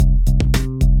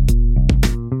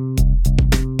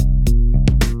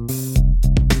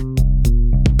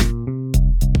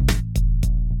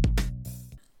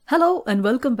Hello and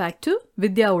welcome back to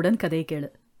வித்யாவுடன் கதை கேளு.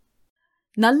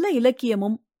 நல்ல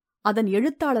இலக்கியமும் அதன்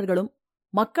எழுத்தாளர்களும்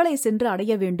மக்களை சென்று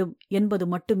அடைய வேண்டும் என்பது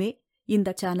மட்டுமே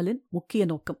இந்த சேனலின் முக்கிய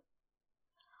நோக்கம்.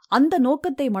 அந்த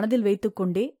நோக்கத்தை மனதில்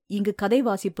வைத்துக்கொண்டே இங்கு கதை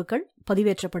வாசிப்புகள்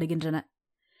பதிவேற்றப்படுகின்றன.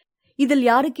 இதில்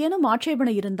யாருக்கேனும்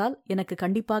ஆட்சேபனை இருந்தால் எனக்கு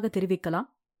கண்டிப்பாக தெரிவிக்கலாம்.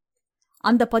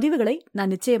 அந்த பதிவுகளை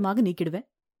நான் நிச்சயமாக நீக்கிடுவேன்.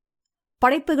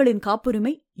 படைப்புகளின்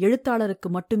காப்புரிமை எழுத்தாளருக்கு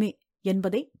மட்டுமே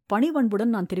என்பதை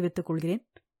பணிவன்புடன் நான் தெரிவித்துக் கொள்கிறேன்.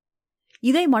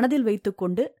 இதை மனதில்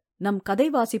வைத்துக்கொண்டு நம் கதை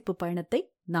வாசிப்பு பயணத்தை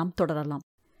நாம் தொடரலாம்.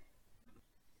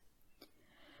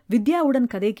 வித்யாவுடன்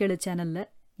கதை கேளு சேனல்ல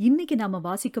இன்னைக்கு நாம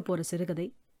வாசிக்க போற சிறுகதை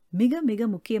மிக மிக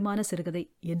முக்கியமான சிறுகதை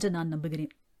என்று நான்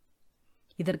நம்புகிறேன்.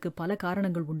 இதற்கு பல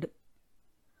காரணங்கள் உண்டு.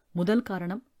 முதல்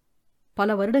காரணம்,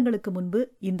 பல வருடங்களுக்கு முன்பு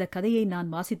இந்த கதையை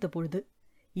நான் வாசித்த பொழுது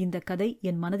இந்த கதை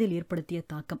என் மனதில் ஏற்படுத்திய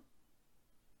தாக்கம்.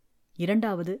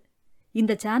 இரண்டாவது,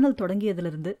 இந்த சேனல்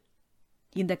தொடங்கியதிலிருந்து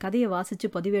இந்த கதையை வாசிச்சு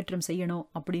பதிவேற்றம் செய்யணும்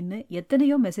அப்படின்னு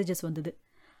எத்தனையோ மெசேஜஸ் வந்தது.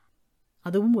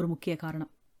 அதுவும் ஒரு முக்கிய காரணம்.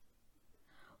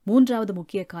 மூன்றாவது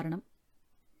முக்கிய காரணம்,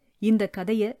 இந்த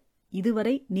கதையை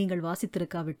இதுவரை நீங்கள்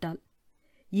வாசித்திருக்காவிட்டால்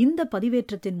இந்த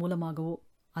பதிவேற்றத்தின் மூலமாகவோ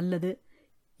அல்லது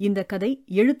இந்த கதை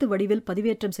எழுத்து வடிவில்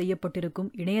பதிவேற்றம்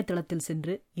செய்யப்பட்டிருக்கும் இணையதளத்தில்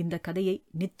சென்று இந்த கதையை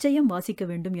நிச்சயம் வாசிக்க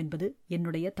வேண்டும் என்பது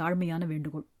என்னுடைய தாழ்மையான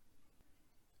வேண்டுகோள்.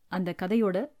 அந்த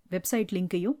கதையோட வெப்சைட்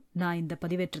லிங்கையும் நான் இந்த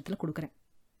பதிவேற்றத்தில் கொடுக்குறேன்.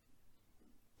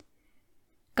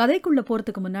 கதைக்குள்ள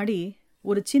போறதுக்கு முன்னாடி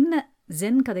ஒரு சின்ன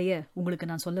ஜென் கதையை உங்களுக்கு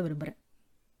நான் சொல்ல விரும்புறேன்.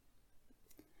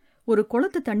 ஒரு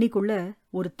குளத்து தண்ணிக்குள்ள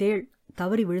ஒரு தேள்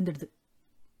தவறி விழுந்துடுது.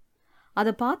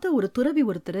 அதை பார்த்த ஒரு துறவி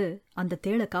ஒருத்தர் அந்த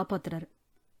தேளை காப்பாத்துறாரு.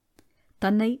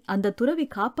 தன்னை அந்த துறவி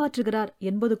காப்பாற்றுகிறார்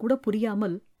என்பது கூட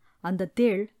புரியாமல் அந்த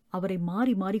தேள் அவரை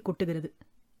மாறி மாறி கொட்டுகிறது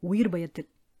உயிர்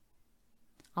பயத்தில்.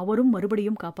 அவரும்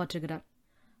மறுபடியும் காப்பாற்றுகிறார்,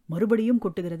 மறுபடியும்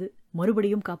கொட்டுகிறது,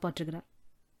 மறுபடியும் காப்பாற்றுகிறார்.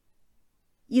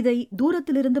 இதை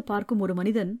தூரத்திலிருந்து பார்க்கும் ஒரு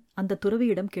மனிதன் அந்த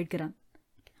துறவியிடம் கேட்கிறான்,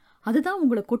 அதுதான்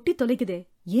உங்களை கொட்டி தொலைக்குதே,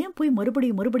 ஏன் போய்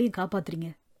மறுபடியும் காப்பாத்துறீங்க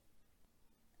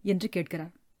என்று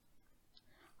கேட்கிறார்.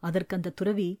 அதற்கு அந்த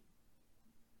துறவி,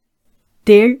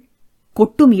 தேள்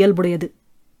கொட்டும் இயல்புடையது,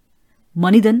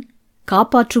 மனிதன்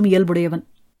காப்பாற்றும் இயல்புடையவன்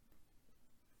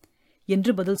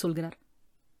என்று பதில் சொல்கிறார்.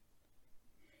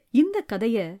 இந்த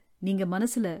கதையை நீங்க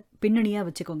மனசுல பின்னணியா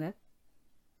வச்சுக்கோங்க.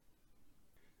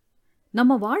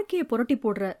 நம்ம வாழ்க்கையை புரட்டி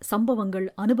போடுற சம்பவங்கள்,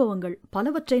 அனுபவங்கள்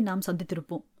பலவற்றை நாம்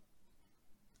சந்தித்திருப்போம்.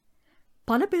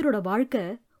 பல பேரோட வாழ்க்கை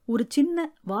ஒரு சின்ன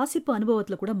வாசிப்பு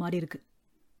அனுபவத்துல கூட மாறியிருக்கு.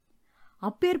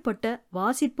 அப்பேற்பட்ட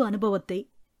வாசிப்பு அனுபவத்தை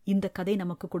இந்த கதை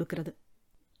நமக்கு கொடுக்கிறது.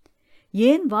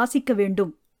 ஏன் வாசிக்க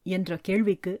வேண்டும் என்ற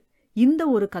கேள்விக்கு இந்த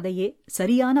ஒரு கதையே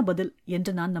சரியான பதில்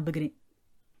என்று நான் நம்புகிறேன்.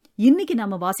 இன்னைக்கு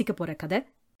நாம வாசிக்க போற கதை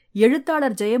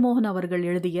எழுத்தாளர் ஜெயமோகன் அவர்கள்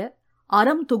எழுதிய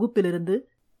அறம் தொகுப்பிலிருந்து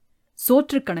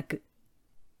சோற்று கணக்கு.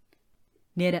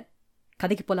 நேர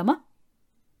கதைக்கு போலாமா?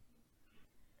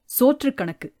 சோற்று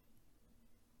கணக்கு,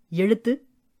 எழுத்து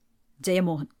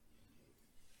ஜெயமோகன்.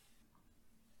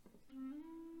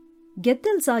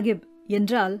 கெத்தல் சாஹிப்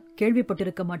என்றால்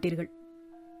கேள்விப்பட்டிருக்க மாட்டீர்கள்.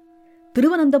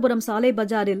 திருவனந்தபுரம் சாலை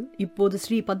பஜாரில் இப்போது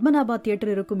ஸ்ரீ பத்மநாபா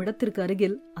தியேட்டர் இருக்கும் இடத்திற்கு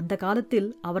அருகில் அந்த காலத்தில்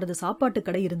அவரது சாப்பாட்டு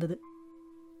கடை இருந்தது.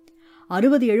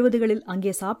 60-70களில்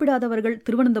அங்கே சாப்பிடாதவர்கள்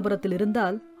திருவனந்தபுரத்தில்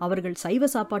இருந்தால் அவர்கள் சைவ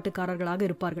சாப்பாட்டுக்காரர்களாக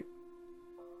இருப்பார்கள்.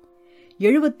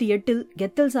 78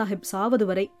 கெத்தல் சாஹிப் சாவது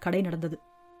வரை கடை நடந்தது.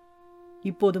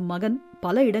 இப்போது மகன்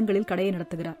பல இடங்களில் கடையை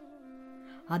நடத்துகிறார்.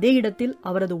 அதே இடத்தில்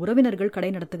அவரது உறவினர்கள் கடை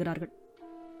நடத்துகிறார்கள்.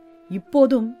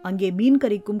 இப்போதும் அங்கே மீன்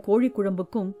கறிக்கும் கோழி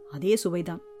குழம்புக்கும் அதே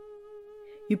சுவைதான்.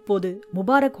 இப்போது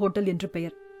முபாரக் ஹோட்டல் என்று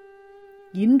பெயர்.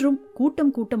 இன்றும்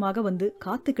கூட்டம் கூட்டமாக வந்து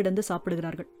காத்து கிடந்து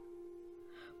சாப்பிடுகிறார்கள்.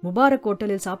 முபாரக்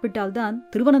ஹோட்டலில் சாப்பிட்டால்தான்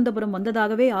திருவனந்தபுரம்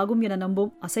வந்ததாகவே ஆகும் என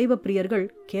நம்பும் அசைவ பிரியர்கள்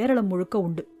கேரளம் முழுக்க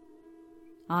உண்டு.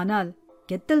 ஆனால்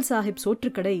கெத்தல் சாஹிப்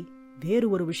சோற்றுக்கடை வேறு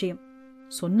ஒரு விஷயம்.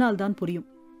 சொன்னால்தான் புரியும்.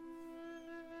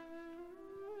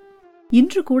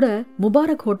 இன்று கூட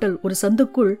முபாரக் ஹோட்டல் ஒரு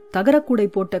சந்துக்குள் தகரக்கூடை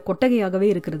போட்ட கொட்டகையாகவே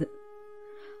இருக்கிறது.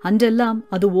 அன்றெல்லாம்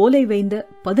அது ஓலை வைந்த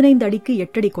 15 அடிக்கு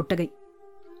 8 அடி கொட்டகை,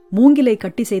 மூங்கிலை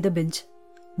கட்டி செய்த பெஞ்ச்,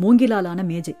 மூங்கிலாலான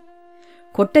மேஜை.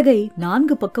 கொட்டகை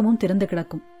 4 பக்கமும் திறந்து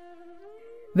கிடக்கும்.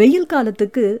 வெயில்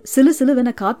காலத்துக்கு சிலு சிலுவென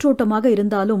காற்றோட்டமாக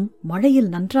இருந்தாலும்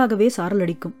மழையில் நன்றாகவே சாரல்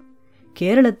அடிக்கும்.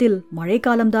 கேரளத்தில்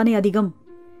மழைக்காலம்தானே அதிகம்.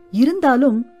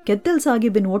 இருந்தாலும் கெத்தல்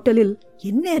சாஹிப்பின் ஓட்டலில்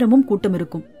எந்நேரமும் கூட்டம்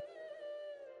இருக்கும்.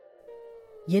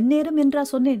 எந்நேரம் என்றா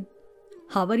சொன்னேன்?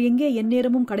 அவர் எங்கே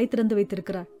எந்நேரமும் கடை திறந்து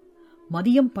வைத்திருக்கிறார்.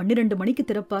 மதியம் 12 மணிக்கு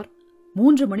திறப்பார்,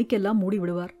 3 மணிக்கெல்லாம்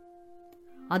மூடிவிடுவார்.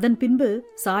 அதன் பின்பு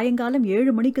சாயங்காலம்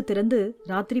 7 மணிக்கு திறந்து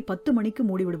ராத்திரி 10 மணிக்கு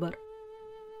மூடிவிடுவார்.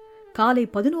 காலை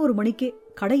 11 மணிக்கே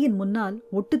கடையின் முன்னால்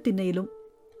ஒட்டு திண்ணையிலும்,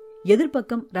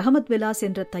 எதிர்ப்பக்கம் ரஹமத் விலாஸ்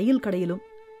என்ற தையல் கடையிலும்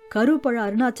கருப்பழ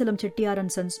அருணாச்சலம் செட்டியார்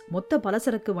அண்ட் சன்ஸ் மொத்த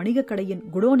பலசரக்கு வணிகக் கடையின்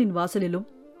குடோனின் வாசலிலும்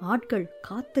ஆட்கள்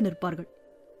காத்து நிற்பார்கள்.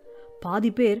 பாதி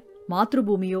பேர்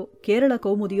மாத்ருபூமியோ கேரள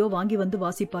கௌமுதியோ வாங்கி வந்து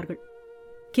வாசிப்பார்கள்.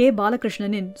 கே.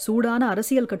 பாலகிருஷ்ணனின் சூடான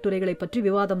அரசியல் கட்டுரைகளை பற்றி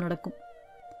விவாதம் நடக்கும்.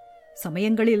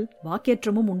 சமயங்களில்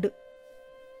வாக்கேற்றமும் உண்டு.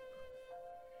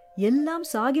 எல்லாம்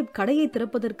சாகிப் கடையை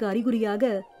திறப்பதற்கு அறிகுறியாக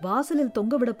வாசலில்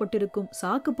தொங்கவிடப்பட்டிருக்கும்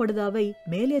சாக்கு படுதாவை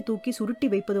மேலே தூக்கி சுருட்டி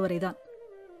வைப்பது வரைதான்.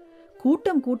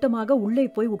 கூட்டம் கூட்டமாக உள்ளே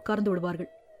போய் உட்கார்ந்து விடுவார்கள்.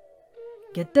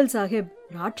 கெத்தல் சாஹிப்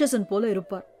ராட்சசன் போல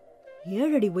இருப்பார்.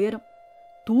 7 அடி உயரம்,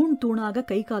 தூண் தூணாக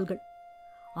கை கால்கள்,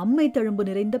 அம்மை தழும்பு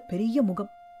நிறைந்த பெரிய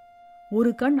முகம்.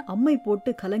 ஒரு கண் அம்மை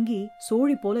போட்டு கலங்கி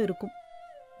சோழி போல இருக்கும்.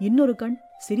 இன்னொரு கண்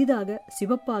சிறிதாக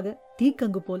சிவப்பாக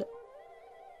தீக்கங்கு போல.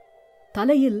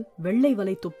 தலையில் வெள்ளை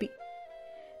வலை தொப்பி,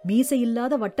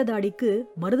 மீசையில்லாத வட்டதாடிக்கு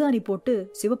மருதாணி போட்டு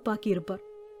சிவப்பாக்கி இருப்பார்.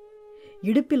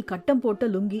 இடுப்பில் கட்டம் போட்ட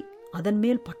லுங்கி, அதன்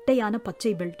மேல் பட்டையான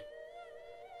பச்சை பெல்ட்.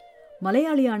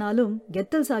 மலையாளியானாலும்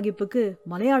கெத்தல் சாஹிப்புக்கு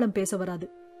மலையாளம் பேச வராது.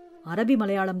 அரபி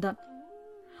மலையாளம்தான்.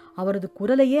 அவரது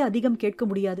குரலையே அதிகம் கேட்க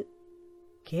முடியாது.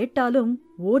 கேட்டாலும்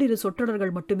ஓரிரு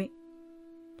சொற்றொடர்கள் மட்டுமே.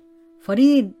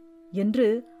 ஃபரீன் என்று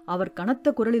அவர் கனத்த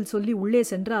குரலில் சொல்லி உள்ளே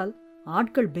சென்றால்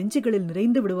ஆட்கள் பெஞ்சுகளில்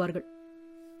நிறைந்து விடுவார்கள்.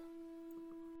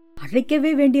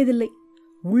 அழைக்கவே வேண்டியதில்லை.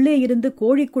 உள்ளே இருந்து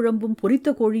கோழி குழம்பும் பொரித்த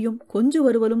கோழியும் கொஞ்சு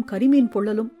வறுவலும் கரிமீன்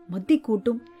பொள்ளலும்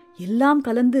மத்திக்கூட்டும் எல்லாம்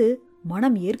கலந்து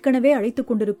மனம் ஏற்கனவே அழைத்துக்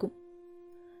கொண்டிருக்கும்.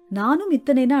 நானும்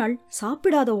இத்தனை நாள்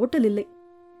சாப்பிடாத ஓட்டல் இல்லை.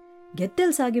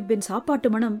 கெத்தல் சாஹிப்பின் சாப்பாட்டு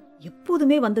மனம்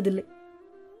எப்போதுமே வந்ததில்லை.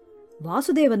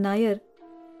 வாசுதேவன் நாயர்,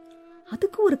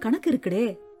 அதுக்கு ஒரு கணக்கு இருக்குடே.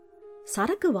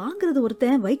 சரக்கு வாங்குறது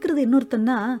ஒருத்தன், வைக்கிறது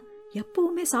இன்னொருத்தன்னா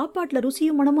எப்பவுமே சாப்பாட்டுல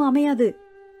ருசியும் மனமும் அமையாது.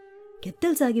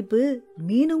 கெத்தல் சாஹிப்பு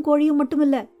மீனும் கோழியும்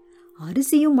மட்டுமில்ல,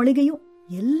 அரிசியும் மளிகையும்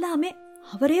எல்லாமே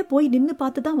அவரே போய் நின்னு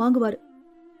பார்த்து தான் வாங்குவாரு.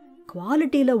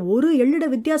 குவாலிட்டியில ஒரு எள்ளிட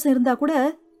வித்தியாசம் இருந்தா கூட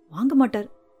வாங்க மாட்டார்.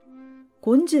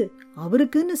 கொஞ்சு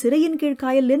அவருக்குன்னு சிறையின் கீழ்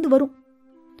காயல்லேருந்து வரும்.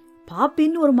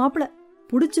 பாப்பின்னு ஒரு மாப்பிள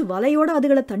புடிச்சு வலையோட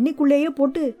அதுகளை தண்ணிக்குள்ளேயே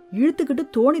போட்டு இழுத்துக்கிட்டு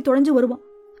தோணி தொலைஞ்சு வருவான்.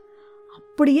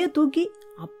 அப்படியே தூக்கி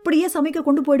அப்படியே சமைக்க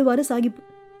கொண்டு போயிடுவாரு சாஹிப்.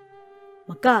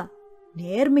 மக்கா,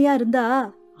 நேர்மையா இருந்தா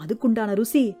அதுக்குண்டான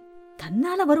ருசி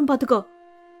தன்னால வரும் பாத்துக்கோ.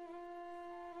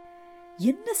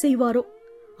 என்ன செய்வாரோ,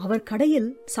 அவர்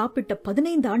கடையில் சாப்பிட்ட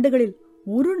 15 ஆண்டுகளில்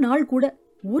ஒரு நாள் கூட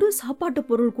ஒரு சாப்பாட்டு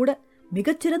பொருள் கூட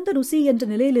மிகச்சிறந்த ருசி என்ற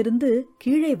நிலையிலிருந்து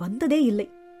கீழே வந்ததே இல்லை.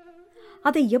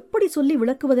 அதை எப்படி சொல்லி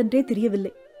விளக்குவதென்றே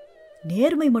தெரியவில்லை.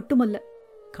 நேர்மை மட்டுமல்ல,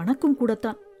 கணக்கும்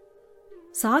கூடத்தான்.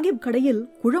 சாஹிப் கடையில்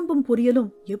குழம்பும்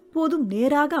பொரியலும் எப்போதும்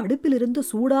நேராக அடுப்பிலிருந்து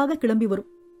சூடாக கிளம்பி வரும்.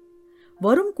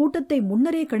 வரும் கூட்டத்தை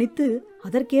முன்னரே கணித்து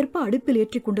அதற்கேற்ப அடுப்பில்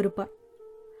ஏற்றிக் கொண்டிருப்பார்.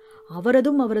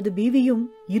 அவரதும் அவரது பீவியும்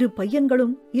 2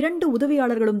 பையன்களும் 2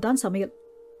 உதவியாளர்களும் தான் சமையல்.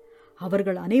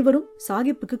 அவர்கள் அனைவரும்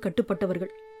சாஹிப்புக்கு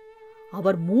கட்டுப்பட்டவர்கள்.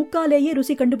 அவர் மூக்காலேயே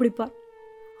ருசி கண்டுபிடிப்பார்.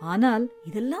 ஆனால்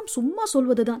இதெல்லாம் சும்மா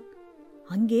சொல்வதுதான்.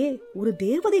 அங்கே ஒரு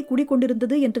தேவதை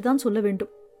குடிக்கொண்டிருந்தது என்றுதான் சொல்ல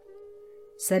வேண்டும்.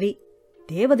 சரி,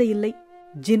 தேவதை இல்லை,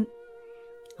 ஜின்.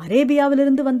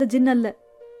 அரேபியாவிலிருந்து வந்த ஜின் அல்ல.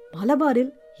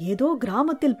 மலபாரில் ஏதோ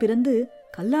கிராமத்தில் பிறந்து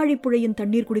கல்லாழிப்புழையின்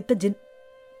தண்ணீர் குடித்த ஜின்.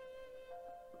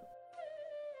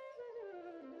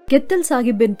 கெத்தல்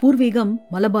சாஹிப்பின் பூர்வீகம்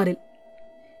மலபாரில்.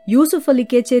 யூசுப் அலி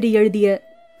கேச்சேரி எழுதிய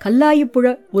கல்லாயிப்புழ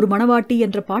ஒரு மணவாட்டி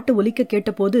என்ற பாட்டு ஒலிக்க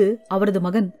கேட்டபோது அவரது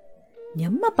மகன்,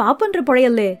 எம்ம பாப்பன்ற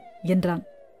புழையல்லே என்றான்.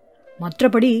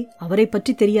 மற்றபடி அவரை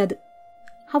பற்றி தெரியாது.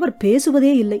 அவர்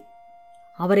பேசுவதே இல்லை.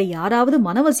 அவரை யாராவது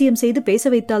மனவசியம் செய்து பேச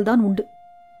வைத்தால்தான் உண்டு.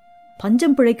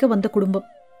 பஞ்சம் பிழைக்க வந்த குடும்பம்.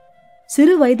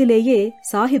 சிறு வயதிலேயே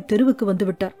சாஹிப் தெருவுக்கு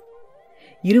வந்துவிட்டார்.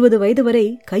 20 வயது வரை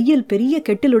கையில் பெரிய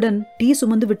கெட்டிலுடன் டீ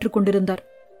சுமந்து விற்று கொண்டிருந்தார்.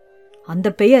 அந்த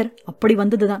பெயர் அப்படி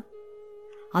வந்ததுதான்.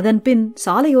 அதன்பின்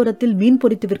சாலையோரத்தில் மீன்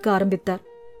பொரித்து விற்க ஆரம்பித்தார்.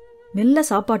 மெல்ல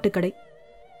சாப்பாட்டு கடை.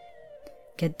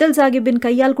 கெத்தல் சாஹிப்பின்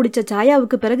கையால் குடிச்ச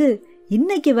சாயாவுக்கு பிறகு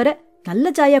இன்னைக்கு வர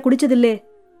நல்ல சாயா குடிச்சதில்லே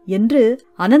என்று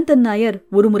அனந்தன் நாயர்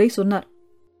ஒருமுறை சொன்னார்.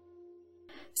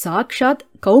 சாக்ஷாத்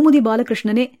கௌமுதி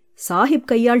பாலகிருஷ்ணனே சாஹிப்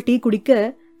கையால் டீ குடிக்க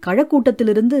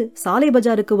கழக்கூட்டத்திலிருந்து சாலை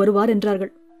பஜாருக்கு வருவார்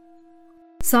என்றார்கள்.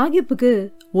 சாஹிப்புக்கு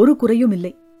ஒரு குறையும்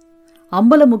இல்லை.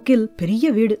 அம்பலமுக்கில் பெரிய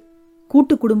வீடு,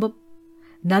 கூட்டு குடும்பம்.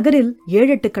 நகரில்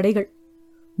 7-8 கடைகள்.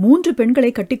 3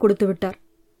 பெண்களை கட்டி கொடுத்து விட்டார்.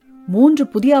 3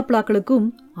 புதியாப்ளாக்களுக்கும்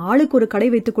ஆளுக்கு ஒரு கடை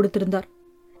வைத்துக் கொடுத்திருந்தார்.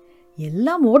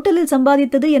 எல்லாம் ஓட்டலில்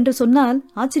சம்பாதித்தது என்று சொன்னால்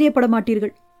ஆச்சரியப்பட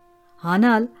மாட்டீர்கள்.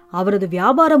 ஆனால் அவரது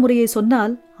வியாபார முறையை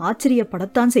சொன்னால்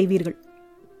ஆச்சரியப்படத்தான் செய்வீர்கள்.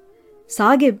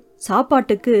 சாஹிப்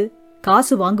சாப்பாட்டுக்கு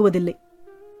காசு வாங்குவதில்லை.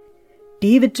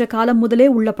 டீ விற்ற காலம் முதலே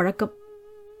உள்ள பழக்கம்.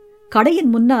 கடையின்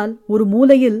முன்னால் ஒரு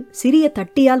மூலையில் சிறிய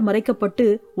தட்டியால் மறைக்கப்பட்டு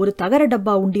ஒரு தகர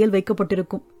டப்பா உண்டியல்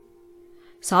வைக்கப்பட்டிருக்கும்.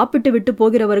 சாப்பிட்டு விட்டு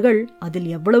போகிறவர்கள் அதில்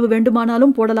எவ்வளவு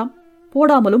வேண்டுமானாலும் போடலாம்,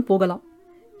 போடாமலும் போகலாம்.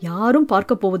 யாரும்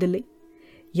பார்க்கப் போவதில்லை.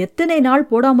 எத்தனை நாள்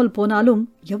போடாமல் போனாலும்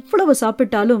எவ்வளவு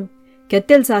சாப்பிட்டாலும்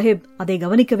கெத்தேல் சாஹிப் அதை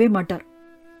கவனிக்கவே மாட்டார்.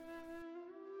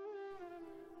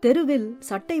 தெருவில்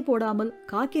சட்டை போடாமல்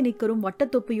காக்கி நிக்கரும்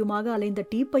வட்டத்தொப்பியுமாக அலைந்த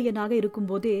டீப்பையனாக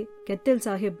இருக்கும்போதே கெத்தேல்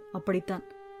சாஹிப் அப்படித்தான்.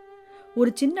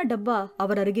 ஒரு சின்ன டப்பா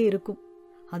அவர் அருகே இருக்கும்.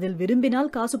 அதில்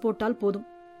விரும்பினால் காசு போட்டால் போதும்.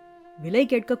 விலை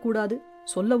கேட்கக்கூடாது,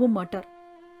 சொல்லவும் மாட்டார்.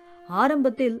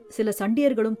 ஆரம்பத்தில் சில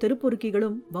சண்டியர்களும்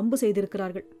தெருப்பொறுக்கிகளும் வம்பு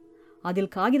செய்திருக்கிறார்கள்.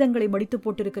 அதில் காகிதங்களை மடித்து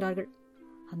போட்டிருக்கிறார்கள்.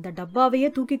 அந்த டப்பாவையே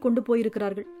தூக்கி கொண்டு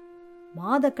போயிருக்கிறார்கள்.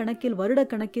 மாத கணக்கில்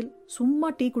வருடக்கணக்கில் சும்மா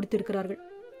டீ குடித்திருக்கிறார்கள்.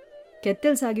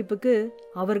 கெத்தேல் சாஹிப்புக்கு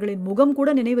அவர்களின் முகம் கூட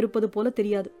நினைவிருப்பது போல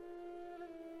தெரியாது.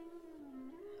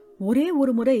 ஒரே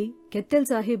ஒரு முறை கெத்தேல்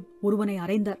சாஹிப் ஒருவனை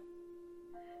அறைந்தார்.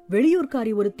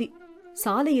 வெளியூர்காரி ஒருத்தி,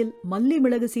 சாலையில் மல்லி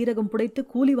மிளகு சீரகம் புடைத்து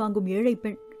கூலி வாங்கும் ஏழை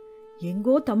பெண்.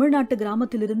 எங்கோ தமிழ்நாட்டு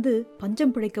கிராமத்திலிருந்து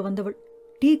பஞ்சம் பிழைக்க வந்தவள்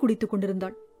டீ குடித்துக்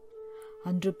கொண்டிருந்தாள்.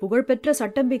 அன்று புகழ்பெற்ற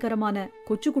சட்டம்பிகரமான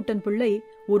கொச்சுக்குட்டன் பிள்ளை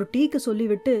ஒரு டீக்கு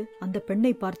சொல்லிவிட்டு அந்த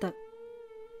பெண்ணை பார்த்தார்.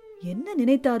 என்ன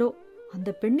நினைத்தாரோ, அந்த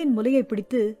பெண்ணின் முலையை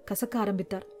பிடித்து கசக்க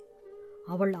ஆரம்பித்தார்.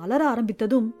 அவள் அலற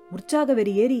ஆரம்பித்ததும் உற்சாக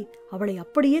வெறி ஏறி அவளை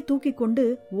அப்படியே தூக்கிக் கொண்டு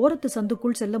ஓரத்து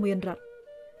சந்துக்குள் செல்ல முயன்றார்.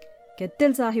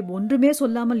 கெத்தேல் சாஹிப் ஒன்றுமே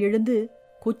சொல்லாமல் எழுந்து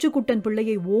கொச்சுக்குட்டன்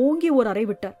பிள்ளையை ஓங்கி ஓர் அறை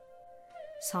விட்டார்.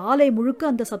 சாலை முழுக்க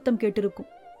அந்த சத்தம் கேட்டிருக்கும்.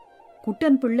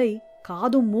 குட்டன் பிள்ளை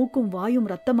காதும் மூக்கும் வாயும்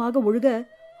ரத்தமாக ஒழுக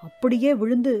அப்படியே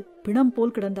விழுந்து பிணம்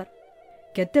போல் கிடந்தார்.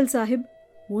 கெத்தேல் சாஹிப்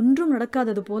ஒன்றும்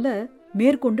நடக்காதது போல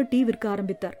மேற்கொண்டு டீ விற்க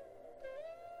ஆரம்பித்தார்.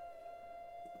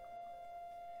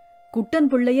 குட்டன்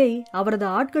பிள்ளையை அவரது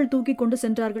ஆட்கள் தூக்கி கொண்டு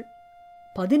சென்றார்கள்.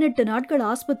 18 நாட்கள்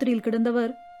ஆஸ்பத்திரியில்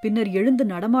கிடந்தவர் பின்னர் எழுந்து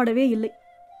நடமாடவே இல்லை.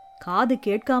 காது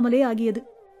கேட்காமலே ஆகியது.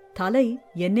 தலை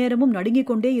எந்நேரமும் நடுங்கிக்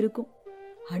கொண்டே இருக்கும்.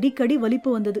 அடிக்கடி வலிப்பு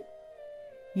வந்தது.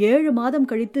 7 மாதம்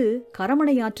கழித்து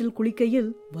கரமனை ஆற்றில் குளிக்கையில்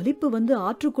வலிப்பு வந்து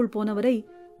ஆற்றுக்குள் போனவரை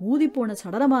ஊதிப்போன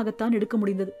சடலமாகத்தான் எடுக்க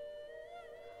முடிந்தது.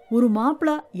 ஒரு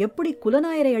மாப்பிளா எப்படி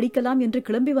குலநாயரை அடிக்கலாம் என்று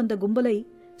கிளம்பி வந்த கும்பலை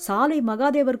சாலை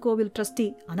மகாதேவர் கோவில் டிரஸ்டி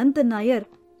அனந்தன் நாயர்,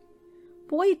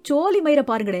 போய் சோலி மயிர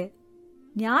பாருங்கடே,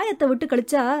 நியாயத்தை விட்டு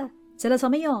கழிச்சா சில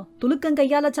சமயம் துலுக்கங்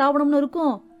கையால சாவணும்னு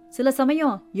இருக்கும், சில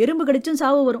சமயம் எறும்பு கடிச்சும்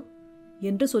சாவு வரும்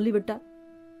என்று சொல்லிவிட்டார்.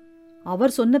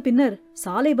 அவர் சொன்ன பின்னர்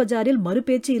சாலை பஜாரில்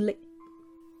மறுபேச்சு இல்லை.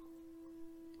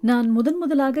 நான்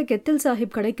முதலாக கெத்தேல்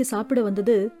சாஹிப் கடைக்கு சாப்பிட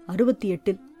வந்தது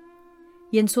 68.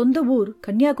 என் சொந்த ஊர்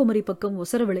கன்னியாகுமரி பக்கம்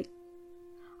ஒசரவிளை.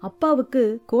 அப்பாவுக்கு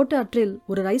கோட்டாற்றில்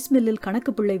ஒரு ரைஸ் மில்லில்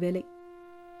கணக்கு பிள்ளை வேலை.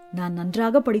 நான்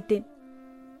நன்றாக படித்தேன்.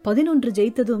 11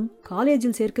 ஜெயித்ததும்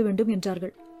காலேஜில் சேர்க்க வேண்டும்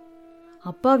என்றார்கள்.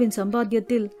 அப்பாவின்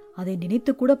சம்பாத்தியத்தில் அதை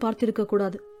நினைத்து கூட பார்த்திருக்க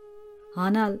கூடாது.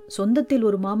 ஆனால் சொந்தத்தில்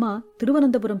ஒரு மாமா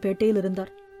திருவனந்தபுரம் பேட்டையில்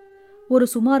இருந்தார். ஒரு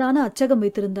சுமாரான அச்சகம்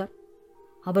வைத்திருந்தார்.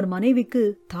 அவர் மனைவிக்கு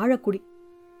தாழக்குடி.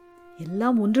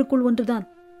 எல்லாம் ஒன்றுக்குள் ஒன்றுதான்.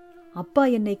 அப்பா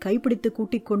என்னை கைப்பிடித்து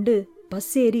கூட்டிக் கொண்டு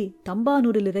பஸ் ஏறி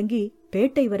தம்பானூரில் இறங்கி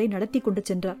பேட்டை வரை நடத்தி கொண்டு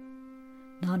சென்றார்.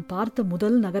 நான் பார்த்த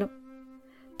முதல் நகரம்.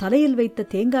 தலையில் வைத்த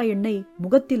தேங்காய் எண்ணெய்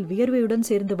முகத்தில் வியர்வையுடன்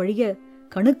சேர்ந்து வழிய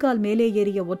கணுக்கால் மேலே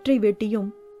ஏறிய ஒற்றை வேட்டியும்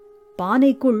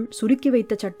பானைக்குள் சுருக்கி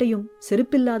வைத்த சட்டையும்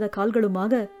செருப்பில்லாத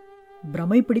கால்களுமாக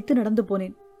பிரமை பிடித்து நடந்து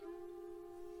போனேன்.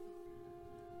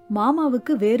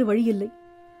 மாமாவுக்கு வேறு வழியில்லை.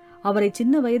 அவரை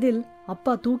சின்ன வயதில்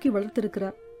அப்பா தூக்கி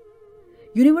வளர்த்திருக்கிறார்.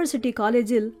 யூனிவர்சிட்டி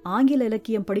காலேஜில் ஆங்கில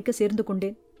இலக்கியம் படிக்க சேர்ந்து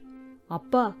கொண்டேன்.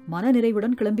 அப்பா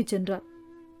மனநிறைவுடன் கிளம்பிச் சென்றார்.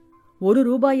 1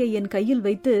 ரூபாயை என் கையில்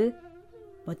வைத்து,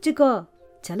 வச்சுக்கோ,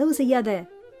 செலவு செய்யாத,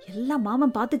 எல்லாம்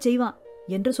மாமன் பார்த்து செய்வான்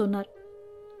என்று சொன்னார்.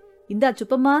 இந்தா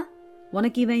சுப்பம்மா,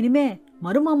 உனக்கு இவன் இனிமே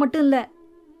மருமா மட்டும் இல்ல,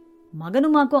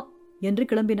 மகனுமாக்கும் என்று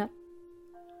கிளம்பினார்.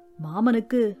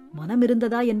 மாமனுக்கு மனம்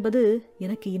இருந்ததா என்பது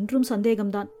எனக்கு இன்றும்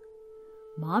சந்தேகம்தான்.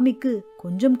 மாமிக்கு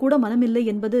கொஞ்சம் கூட மனமில்லை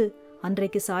என்பது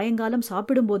அன்றைக்கு சாயங்காலம்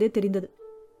சாப்பிடும்போதே தெரிந்தது.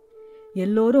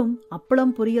 எல்லோரும்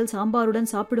அப்பளம் பொரியல் சாம்பாருடன்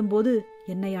சாப்பிடும்போது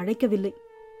என்னை அழைக்கவில்லை.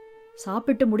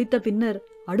 சாப்பிட்டு முடித்த பின்னர்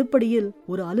அடுப்படியில்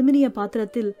ஒரு அலுமினிய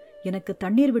பாத்திரத்தில் எனக்கு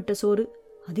தண்ணீர் விட்ட சோறு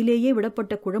அதிலேயே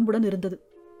விடப்பட்ட குழம்புடன் இருந்தது.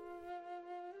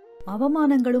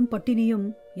 அவமானங்களும் பட்டினியும்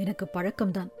எனக்கு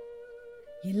பழக்கம்தான்.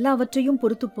 எல்லாவற்றையும்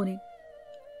பொறுத்து போனேன்.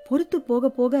 பொறுத்து போக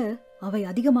போக அவை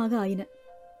அதிகமாக ஆயின.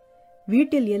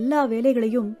 வீட்டில் எல்லா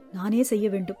வேலைகளையும் நானே செய்ய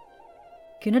வேண்டும்.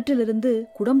 கிணற்றிலிருந்து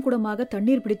குடம் குடமாக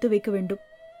தண்ணீர் பிடித்து வைக்க வேண்டும்.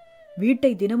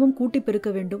 வீட்டை தினமும் கூட்டி பெருக்க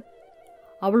வேண்டும்.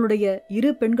 அவளுடைய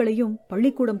 2 பெண்களையும்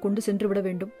பள்ளிக்கூடம் கொண்டு சென்று விட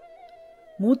வேண்டும்.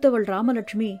 மூத்தவள்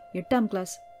ராமலட்சுமி 8ஆம்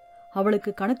கிளாஸ்.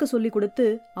 அவளுக்கு கணக்கு சொல்லிக் கொடுத்து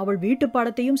அவள் வீட்டு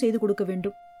பாடத்தையும் செய்து கொடுக்க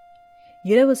வேண்டும்.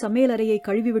 இரவு சமையல் அறையை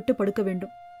கழுவிவிட்டு படுக்க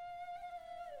வேண்டும்.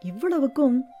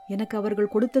 இவ்வளவுக்கும் எனக்கு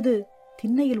அவர்கள் கொடுத்தது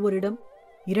திண்ணையில் ஒரு இடம்,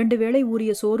 2 வேளை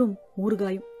ஊறிய சோறும்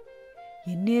ஊறுகாயும்.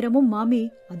 எந்நேரமும் மாமி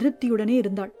அதிருப்தியுடனே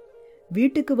இருந்தாள்.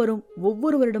 வீட்டுக்கு வரும்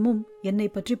ஒவ்வொருவரிடமும் என்னை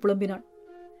பற்றி புலம்பினாள்.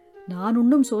 நான்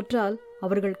உண்ணும் சோற்றால்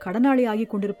அவர்கள் கடனாளி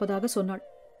ஆகிக் கொண்டிருப்பதாக சொன்னாள்.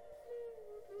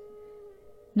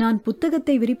 நான்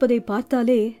புத்தகத்தை விரிப்பதை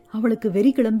பார்த்தாலே அவளுக்கு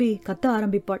வெறி கிளம்பி கத்த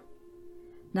ஆரம்பிப்பாள்.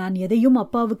 நான் எதையும்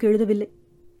அப்பாவுக்கு எழுதவில்லை.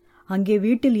 அங்கே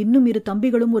வீட்டில் இன்னும் 2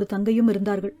 தம்பிகளும் ஒரு தங்கையும்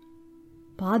இருந்தார்கள்.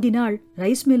 பாதி நாள்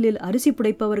ரைஸ் மில்லில் அரிசி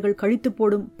புடைப்பவர்கள் கழித்து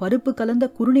போடும் பருப்பு கலந்த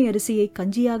குருணை அரிசியை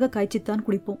கஞ்சியாக காய்ச்சித்தான்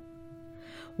குடிப்போம்.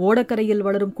 ஓடக்கரையில்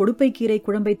வளரும் கொடுப்பைக்கீரை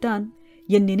குழம்பைத்தான்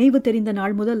என் நினைவு தெரிந்த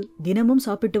நாள் முதல் தினமும்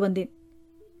சாப்பிட்டு வந்தேன்.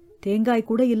 தேங்காய்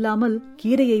கூட இல்லாமல்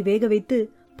கீரையை வேக வைத்து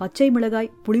பச்சை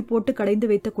மிளகாய் புளி போட்டு கடைந்து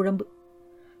வைத்த குழம்பு.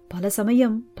 பல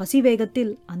சமயம் பசி வேகத்தில்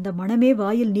அந்த மணமே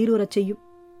வாயில் நீரூறச் செய்யும்.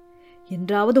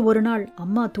 என்றாவது ஒரு நாள்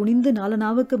அம்மா துணிந்து 4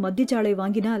 நாவுக்கு மத்திச்சாலை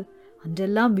வாங்கினால்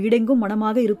அன்றெல்லாம் வீடெங்கும்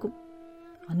மணமாக இருக்கும்.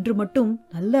 அன்று மட்டும்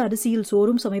நல்ல அரிசியில்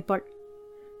சோறும் சமைப்பாள்.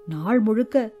 நாள்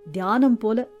முழுக்க தியானம்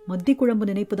போல மத்தி குழம்பு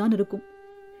நினைப்புதான் இருக்கும்.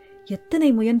 எத்தனை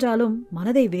முயன்றாலும்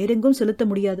மனதை வேறெங்கும் செலுத்த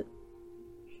முடியாது.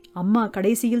 அம்மா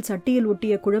கடைசியில் சட்டியில்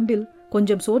ஒட்டிய குழம்பில்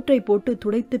கொஞ்சம் சோற்றை போட்டு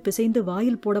துடைத்து பிசைந்து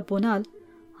வாயில் போட போனால்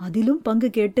அதிலும் பங்கு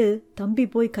கேட்டு தம்பி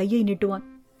போய் கையை நீட்டுவான்.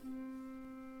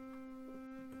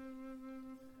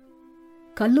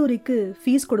 கல்லூரிக்கு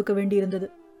ஃபீஸ் கொடுக்க வேண்டியிருந்தது.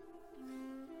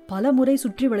 பல முறை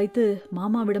சுற்றி வளைத்து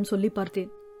மாமாவிடம் சொல்லி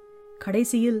பார்த்தேன்.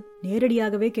 கடைசியில்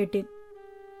நேரடியாகவே கேட்டேன்.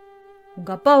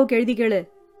 உங்க அப்பாவுக்கு எழுதி கேளு,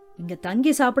 இங்க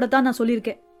தங்கி சாப்பிடத்தான் நான்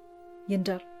சொல்லியிருக்கேன்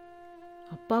என்றார்.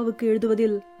 அப்பாவுக்கு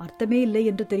எழுதுவதில் அர்த்தமே இல்லை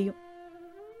என்று தெரியும்.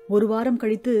 1 வாரம்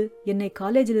கழித்து என்னை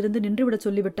காலேஜிலிருந்து நின்றுவிடச்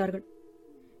சொல்லிவிட்டார்கள்.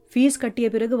 ஃபீஸ் கட்டிய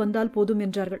பிறகு வந்தால் போதும்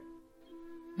என்றார்கள்.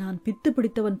 நான் பித்து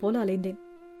பிடித்தவன் போல அலைந்தேன்.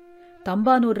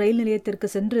 தம்பானூர் ரயில் நிலையத்திற்கு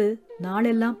சென்று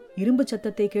நாளெல்லாம் இரும்பு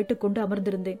சத்தத்தை கேட்டுக்கொண்டு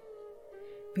அமர்ந்திருந்தேன்.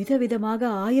 விதவிதமாக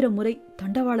 1000 முறை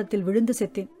தண்டவாளத்தில் விழுந்து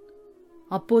செத்தேன்.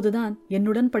 அப்போதுதான்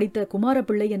என்னுடன் படித்த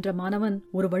குமாரப்பிள்ளை என்ற மாணவன்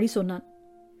ஒரு வழி சொன்னான்.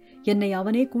 என்னை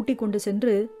அவனே கூட்டிக் கொண்டு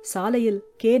சென்று சாலையில்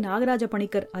கே. நாகராஜ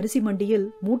பணிக்கர் அரிசி மண்டியில்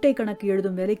மூட்டை கணக்கு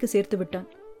எழுதும் வேலைக்கு சேர்த்து விட்டான்.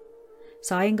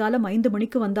 சாயங்காலம் 5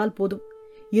 மணிக்கு வந்தால் போதும்.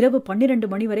 இரவு 12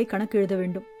 மணி வரை கணக்கு எழுத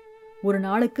வேண்டும். ஒரு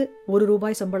நாளுக்கு 1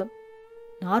 ரூபாய் சம்பளம்.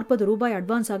 40 ரூபாய்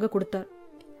அட்வான்ஸாக கொடுத்தார்.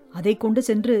 அதை கொண்டு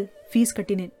சென்று ஃபீஸ்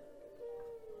கட்டினேன்.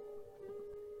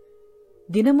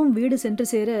 தினமும் வீடு சென்று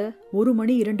சேர 1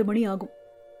 மணி 2 மணி ஆகும்.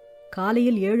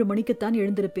 காலையில் 7 மணிக்குத்தான்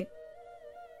எழுந்திருப்பேன்.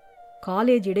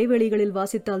 காலேஜ் இடைவெளிகளில்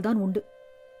வாசித்தால்தான் உண்டு.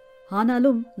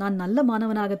 ஆனாலும் நான் நல்ல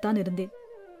மாணவனாகத்தான் இருந்தேன்.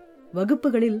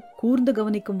 வகுப்புகளில் கூர்ந்து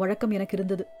கவனிக்கும் வழக்கம் எனக்கு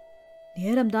இருந்தது.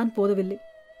 நேரம்தான் போதவில்லை.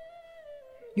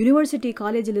 யூனிவர்சிட்டி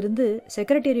காலேஜிலிருந்து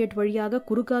செக்ரட்டேரியட் வழியாக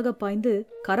குறுக்காக பாய்ந்து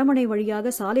கரமனை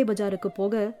வழியாக சாலை பஜாருக்கு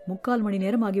போக 3/4 மணி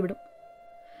நேரம் ஆகிவிடும்.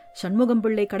 சண்முகம்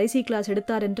பிள்ளை கடைசி கிளாஸ்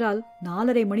எடுத்தார் என்றால்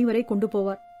 4:30 மணி வரை கொண்டு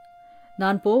போவார்.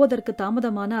 நான் போவதற்கு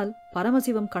தாமதமானால்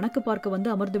பரமசிவம் கணக்கு பார்க்க வந்து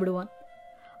அமர்ந்து விடுவான்.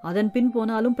 அதன் பின்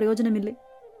போனாலும் பிரயோஜனமில்லை.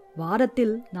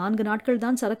 வாரத்தில் 4 நாட்கள்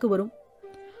தான் சரக்கு வரும்.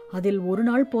 அதில் ஒரு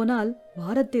நாள் போனால்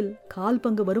வாரத்தில் 1/4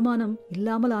 பங்கு வருமானம்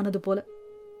இல்லாமல் ஆனது போல.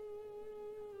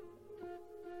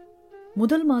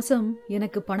 முதல் மாசம்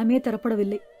எனக்கு பணமே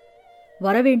தரப்படவில்லை.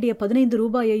 வரவேண்டிய 15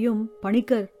 ரூபாயையும்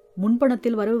பணிக்கர்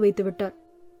முன்பணத்தில் வரவு வைத்து விட்டார்.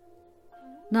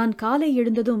 நான் காலை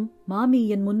எழுந்ததும் மாமி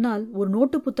என் முன்னால் ஒரு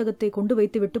நோட்டு புத்தகத்தை கொண்டு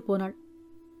வைத்துவிட்டு போனாள்.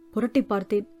 புரட்டி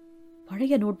பார்த்தேன்.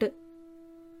 பழைய நோட்டு.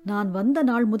 நான் வந்த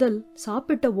நாள் முதல்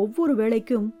சாப்பிட்ட ஒவ்வொரு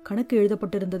வேளைக்கும் கணக்கு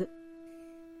எழுதப்பட்டிருந்தது.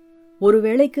 ஒரு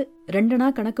வேளைக்கு 2 அணா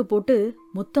கணக்கு போட்டு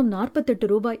மொத்தம்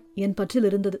 48 ரூபாய் என் பற்றில்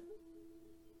இருந்தது.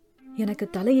 எனக்கு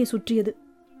தலையை சுற்றியது.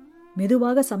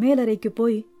 மெதுவாக சமையலறைக்கு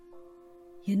போய்,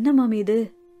 என்ன மாமி இது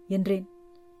என்றேன்.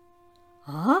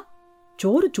 ஆ,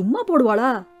 சோறு சும்மா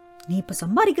போடுவாளா? நீ இப்ப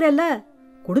சம்பாதிக்கிறல்ல,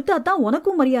 கொடுத்தாத்தான்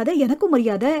உனக்கும் மரியாதை எனக்கும்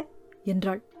மரியாதை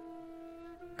என்றாள்.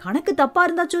 கணக்கு தப்பா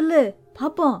இருந்தா சொல்லு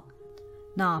பாப்போம்.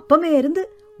 நான் அப்பமே இருந்து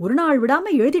ஒரு நாள்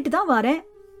விடாம எழுதிட்டு தான் வாரேன்.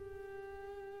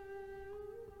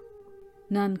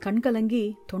 நான் கண்கலங்கி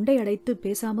தொண்டை அடைத்து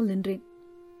பேசாமல் நின்றேன்.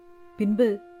 பின்பு,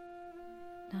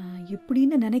 நான்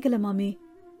இப்படின்னு நினைக்கல மாமி.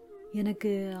 எனக்கு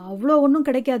அவ்வளோ ஒன்றும்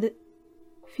கிடைக்காது.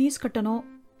 ஃபீஸ் கட்டணும்,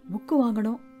 புக்கு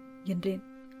வாங்கணும் என்றேன்.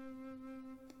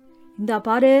 இந்தா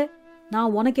பாரு,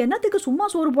 நான் உனக்கு என்னத்துக்கு சும்மா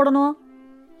சோறு போடணும்?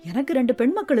 எனக்கு 2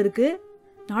 பெண் மக்கள் இருக்கு.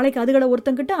 நாளைக்கு அதுகளை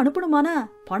ஒருத்தங்கிட்ட அனுப்பணுமானா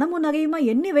பணமும் நகையுமா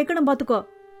எண்ணி வைக்கணும் பார்த்துக்கோ.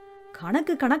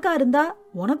 கணக்கு கணக்கா இருந்தா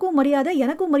உனக்கும் மரியாதை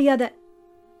எனக்கும் மரியாதை.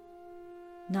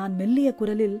 நான் மெல்லிய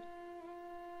குரலில்,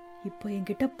 இப்போ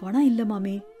என்கிட்ட பணம் இல்லை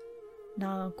மாமி,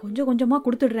 நான் கொஞ்சம் கொஞ்சமா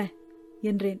கொடுத்துடுறேன்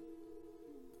என்றேன்.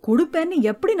 கொடுப்பேன்னு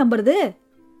எப்படி நம்புறது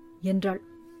என்றாள்.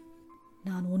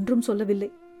 நான் ஒன்றும் சொல்லவில்லை.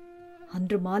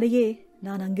 அன்று மாலையே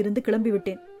நான் அங்கிருந்து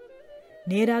கிளம்பிவிட்டேன்.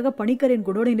 நேராக பணிக்கரின்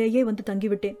குடோனிலேயே வந்து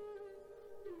தங்கிவிட்டேன்.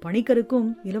 பணிக்கருக்கும்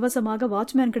இலவசமாக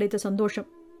வாட்ச்மேன் கிடைத்த சந்தோஷம்.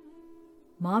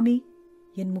 மாமி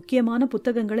என் முக்கியமான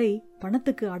புத்தகங்களை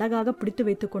பணத்துக்கு அடகாக பிடித்து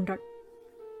வைத்துக் கொண்டாள்.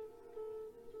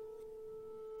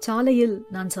 சாலையில்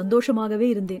நான் சந்தோஷமாகவே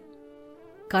இருந்தேன்.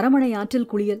 கரமனை ஆற்றில்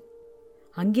குளியல்.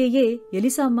 அங்கேயே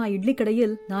எலிசாம்மா இட்லி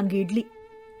கடையில் 4 இட்லி.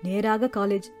 நேராக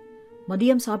காலேஜ்.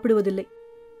 மதியம் சாப்பிடுவதில்லை.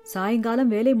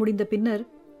 சாயங்காலம் வேலை முடிந்த பின்னர்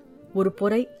ஒரு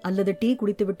பொறை அல்லது டீ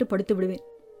குடித்துவிட்டு படுத்து விடுவேன்.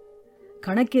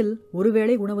 கணக்கில்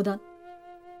ஒருவேளை உணவுதான்.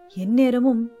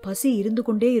 எந்நேரமும் பசி இருந்து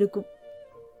கொண்டே இருக்கும்.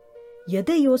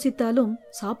 எதை யோசித்தாலும்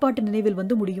சாப்பாட்டு நினைவில்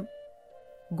வந்து முடியும்.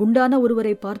 குண்டான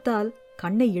ஒருவரை பார்த்தால்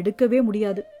கண்ணை எடுக்கவே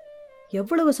முடியாது.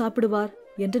 எவ்வளவு சாப்பிடுவார்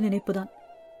என்ற நினைப்புதான்.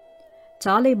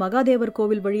 சாலை மகாதேவர்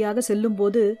கோவில் வழியாக செல்லும்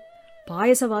போது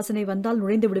பாயச வாசனை வந்தால்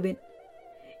நுழைந்து விடுவேன்.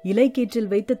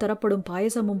 இலைக்கீற்றில் வைத்து தரப்படும்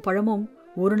பாயசமும் பழமும்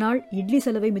ஒரு நாள் இட்லி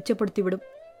செலவை மிச்சப்படுத்திவிடும்.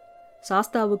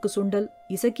 சாஸ்தாவுக்கு சுண்டல்,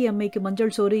 இசக்கி அம்மைக்கு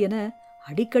மஞ்சள் சோறு என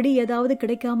அடிக்கடி ஏதாவது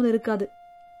கிடைக்காமல் இருக்காது.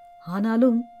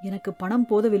 ஆனாலும் எனக்கு பணம்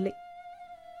போதவில்லை.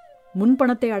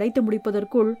 முன்பணத்தை அடைத்து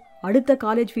முடிப்பதற்குள் அடுத்த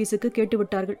காலேஜ் ஃபீஸுக்கு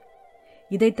கேட்டுவிட்டார்கள்.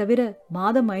 இதை தவிர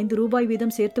மாதம் 5 ரூபாய்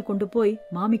வீதம் சேர்த்து கொண்டு போய்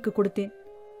மாமிக்கு கொடுத்தேன்.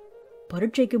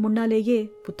 பரீட்சைக்கு முன்னாலேயே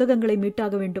புத்தகங்களை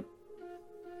மீட்டாக வேண்டும்.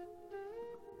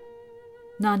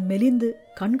 நான் மெலிந்து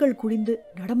கண்கள் குழிந்து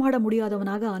நடமாட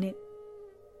முடியாதவனாக ஆனேன்.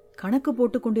 கணக்கு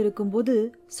போட்டுக் கொண்டிருக்கும் போது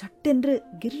சட்டென்று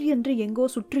கிர் என்று எங்கோ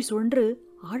சுற்றி சுழன்று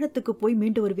ஆழத்துக்கு போய்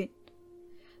மீண்டு வருவேன்.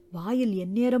 வாயில்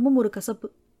எந்நேரமும் ஒரு கசப்பு,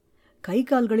 கை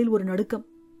கால்களில் ஒரு நடுக்கம்.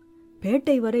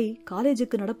 பேட்டை வரை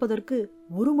காலேஜுக்கு நடப்பதற்கு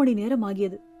 1 மணி நேரம்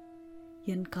ஆகியது.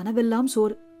 என் கனவெல்லாம்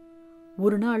சோறு.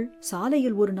 ஒரு நாள்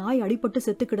சாலையில் ஒரு நாய் அடிபட்டு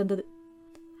செத்து கிடந்தது.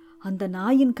 அந்த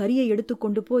நாயின் கரியை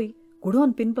எடுத்துக்கொண்டு போய்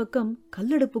குடோன் பின்பக்கம்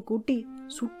கல்லெடுப்பு கூட்டி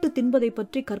சுட்டு தின்பதை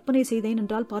பற்றி கற்பனை செய்தேன்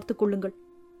என்றால் பார்த்துக் கொள்ளுங்கள்.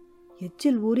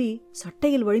 எச்சில் ஊறி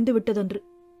சட்டையில் வழிந்து விட்டதன்று.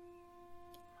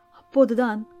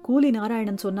 அப்போதுதான் கூலி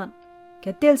நாராயணன் சொன்னான்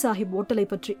கெத்தேல் சாஹிப் ஓட்டலை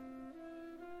பற்றி.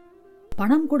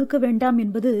 பணம் கொடுக்க வேண்டாம்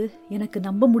என்பது எனக்கு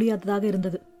நம்ப முடியாததாக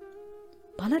இருந்தது.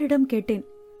 பலரிடம் கேட்டேன்.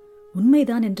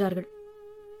 உண்மைதான் என்றார்கள்.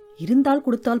 இருந்தால்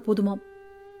கொடுத்தால் போதுமாம்.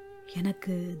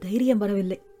 எனக்கு தைரியம்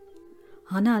வரவில்லை.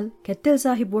 ஆனால் கெத்தேல்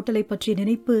சாஹிப் ஓட்டலை பற்றிய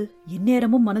நினைப்பு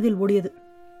எந்நேரமும் மனதில் ஓடியது.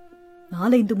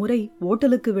 4-5 முறை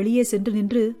ஓட்டலுக்கு வெளியே சென்று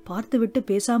நின்று பார்த்துவிட்டு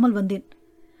பேசாமல் வந்தேன்.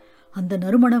 அந்த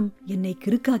நறுமணம் என்னை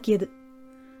கிறுக்காக்கியது.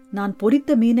 நான்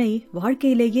பொரித்த மீனை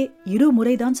வாழ்க்கையிலேயே 2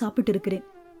 முறைதான் சாப்பிட்டிருக்கிறேன்.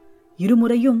 2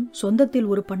 முறையும் சொந்தத்தில்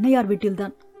ஒரு பண்ணையார்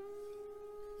வீட்டில்தான்.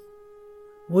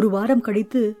 1 வாரம்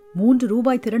கழித்து 3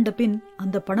 ரூபாய் திரண்ட பின்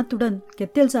அந்த பணத்துடன்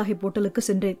கெத்தேல் சாஹிப் ஓட்டலுக்கு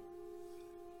சென்றேன்.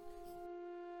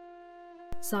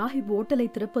 சாஹிப் ஓட்டலை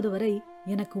திறப்பது வரை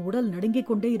எனக்கு உடல் நடுங்கிக்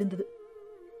கொண்டே இருந்தது.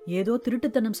 ஏதோ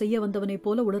திருட்டுத்தனம் செய்ய வந்தவனைப்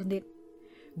போல உணர்ந்தேன்.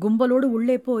 கும்பலோடு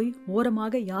உள்ளே போய்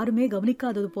ஓரமாக யாருமே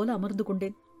கவனிக்காதது போல அமர்ந்து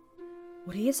கொண்டேன்.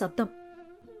 ஒரே சத்தம்.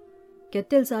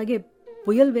 கெத்தேல் சாஹிப்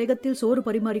புயல் வேகத்தில் சோறு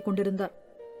பரிமாறிக் கொண்டிருந்தார்.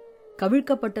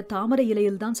 கவிழ்க்கப்பட்ட தாமரை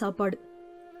இலையில்தான் சாப்பாடு.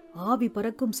 ஆவி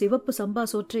பறக்கும் சிவப்பு சம்பா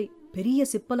சோற்றை பெரிய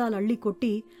சிப்பலால் அள்ளி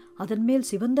கொட்டி அதன் மேல்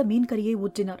சிவந்த மீன்கறியை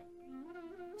ஊற்றினார்.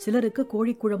 சிலருக்கு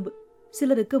கோழிக்குழம்பு,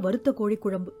 சிலருக்கு வறுத்த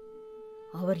கோழிக்குழம்பு.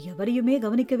 அவர் எவரையுமே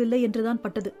கவனிக்கவில்லை என்றுதான்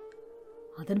பட்டது.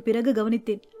 அதன் பிறகு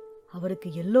கவனித்தேன். அவருக்கு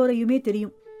எல்லோரையுமே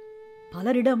தெரியும்.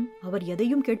 பலரிடம் அவர்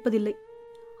எதையும் கேட்பதில்லை.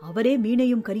 அவரே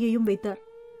மீனையும் கறியையும் வைத்தார்.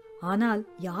 ஆனால்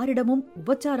யாரிடமும்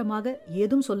உபச்சாரமாக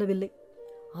ஏதும் சொல்லவில்லை.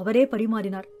 அவரே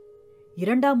பரிமாறினார்.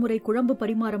 2ஆம் முறை குழம்பு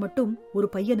பரிமாற மட்டும் ஒரு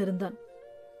பையன் இருந்தான்.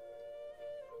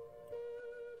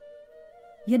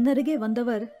 என்னருகே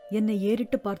வந்தவர் என்னை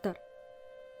ஏறிட்டு பார்த்தார்.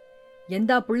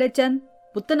 எந்தா புள்ளைச்சன்,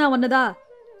 புத்தனா வந்ததா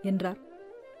என்றார்.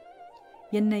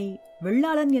 என்னை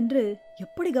வெள்ளாளன் என்று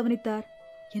எப்படி கவனித்தார்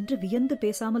என்று வியந்து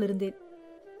பேசாமல் இருந்தேன்.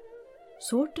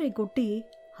 சோற்றை கொட்டி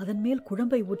அதன் மேல்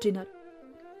குழம்பை ஊற்றினார்.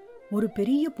 ஒரு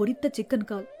பெரிய பொரித்த சிக்கன்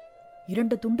கால்,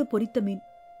 2 துண்டு பொரித்த மீன்.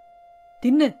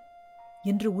 தின்னு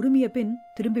என்று உருமிய பின்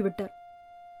திரும்பிவிட்டார்.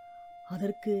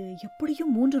 அதற்கு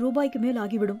எப்படியும் 3 ரூபாய்க்கு மேல்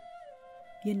ஆகிவிடும்.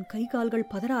 என் கை கால்கள்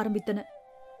பதற ஆரம்பித்தன.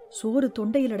 சோறு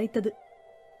தொண்டையில் அடைத்தது.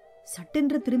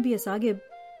 சட்டென்று திரும்பிய சாஹிப்,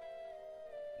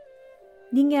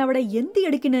 நீங்க அவடை எந்தி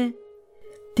எடுக்கின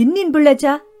தின்னின்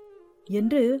பிள்ளைச்சா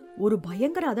என்று ஒரு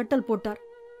பயங்கர அதட்டல் போட்டார்.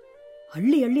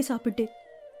 அள்ளி அள்ளி சாப்பிட்டேன்.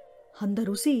 அந்த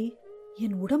ருசி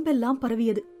என் உடம்பெல்லாம்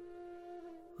பரவியது.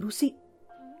 ருசி,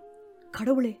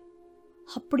 கடவுளே,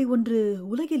 அப்படி ஒன்று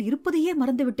உலகில் இருப்பதையே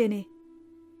மறந்துவிட்டேனே.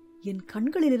 என்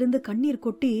கண்களிலிருந்து கண்ணீர்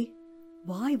கொட்டி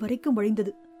வாய் வரைக்கும்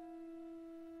வழிந்தது.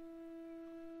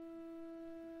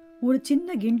 ஒரு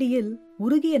சின்ன கிண்டியில்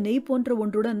உருகிய நெய் போன்ற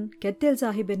ஒன்றுடன் கெத்தேல்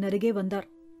சாஹிப் என் அருகே வந்தார்.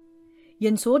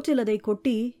 என் சோற்றில் அதை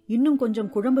கொட்டி இன்னும்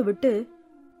கொஞ்சம் குழம்பு விட்டு,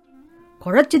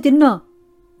 குழச்சி தின்னா,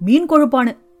 மீன்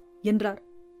கொழுப்பானு என்றார்.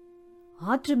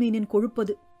 ஆற்று மீனின்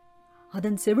கொழுப்பது.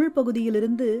 அதன் செவிழ்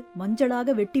பகுதியிலிருந்து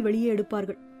மஞ்சளாக வெட்டி வெளியே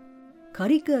எடுப்பார்கள்.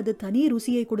 கறிக்கு அது தனி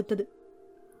ருசியை கொடுத்தது.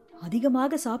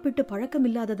 அதிகமாக சாப்பிட்டு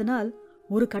பழக்கமில்லாததனால்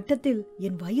ஒரு கட்டத்தில்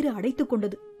என் வயிறு அடைத்துக்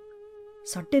கொண்டது.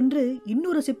 சட்டென்று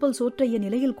இன்னொரு சிப்பல் சோற்றை என்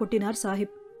இலையில் கொட்டினார்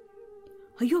சாஹிப்.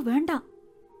 ஐயோ வேண்டாம்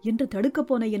என்று தடுக்கப்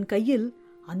போன என் கையில்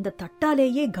அந்த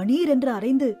தட்டாலேயே கணீர் என்று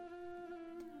அரைந்து,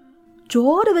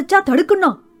 சோறு வச்சா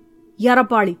தடுக்கணும்,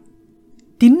 எரப்பாளி,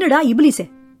 தின்னுடா இபிலிசே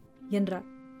என்றார்.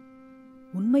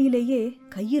 உண்மையிலேயே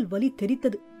கையில் வலி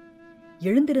தெரித்தது.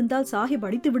 எழுந்திருந்தால் சாஹிப்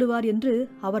அடித்து விடுவார் என்று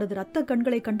அவரது இரத்த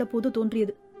கண்களை கண்டபோது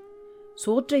தோன்றியது.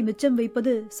 சோற்றை மிச்சம்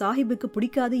வைப்பது சாஹிபுக்கு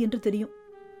பிடிக்காது என்று தெரியும்.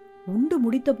 உண்டு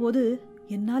முடித்தபோது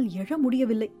என்னால் எழ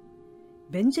முடியவில்லை.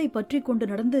 பெஞ்சை பற்றி கொண்டு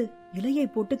நடந்து இலையை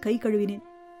போட்டு கை கழுவினேன்.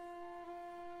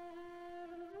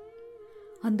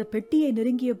 அந்த பெட்டியை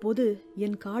நெருங்கிய போது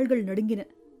என் கால்கள் நடுங்கின.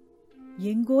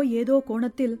 எங்கோ ஏதோ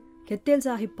கோணத்தில் கெத்தேல்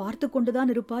சாஹிப் பார்த்து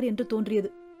கொண்டுதான் இருப்பார் என்று தோன்றியது.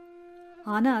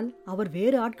 ஆனால் அவர்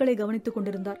வேறு ஆட்களை கவனித்துக்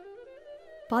கொண்டிருந்தார்.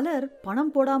 பலர்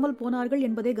பணம் போடாமல் போனார்கள்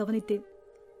என்பதை கவனித்தேன்.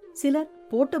 சிலர்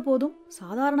போட்ட போதும்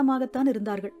சாதாரணமாகத்தான்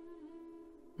இருந்தார்கள்.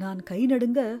 நான் கை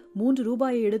நடுங்க 3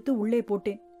 ரூபாயை எடுத்து உள்ளே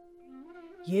போட்டேன்.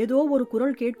 ஏதோ ஒரு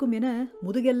குரல் கேட்கும் என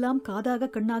முதுகெல்லாம் காதாக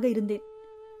கண்ணாக இருந்தேன்.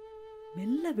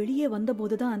 மெல்ல வெளியே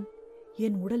வந்தபோதுதான்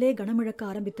என் உடலே கனமிழக்க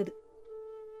ஆரம்பித்தது.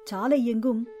 சாலை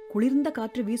எங்கும் குளிர்ந்த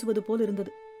காற்று வீசுவது போல்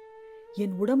இருந்தது.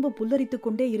 என் உடம்பு புல்லரித்துக்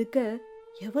கொண்டே இருக்க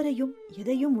எவரையும்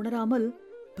எதையும் உணராமல்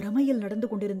பிரமையில் நடந்து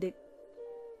கொண்டிருந்தேன்.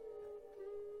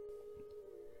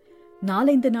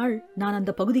 4-5 நாள் நான்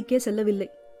அந்த பகுதிக்கே செல்லவில்லை.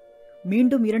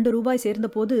 மீண்டும் 2 ரூபாய்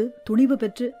சேர்ந்தபோது துணிவு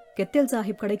பெற்று கெத்தேல்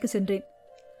சாஹிப் கடைக்கு சென்றேன்.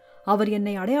 அவர்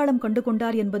என்னை அடையாளம் கண்டு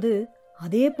கொண்டார் என்பது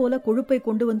அதே போல கொழுப்பை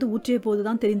கொண்டு வந்து ஊற்றிய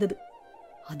போதுதான் தெரிந்தது.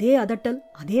 அதே அதட்டல்,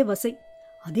 அதே வசை,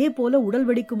 அதே போல உடல்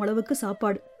வெடிக்கும் அளவுக்கு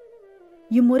சாப்பாடு.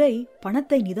 இம்முறை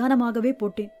பணத்தை நிதானமாகவே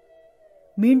போட்டேன்.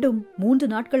 மீண்டும் 3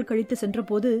 நாட்கள் கழித்து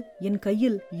சென்றபோது என்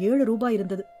கையில் 7 ரூபாய்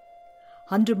இருந்தது.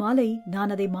 அன்று மாலை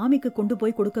நான் அதை மாமிக்கு கொண்டு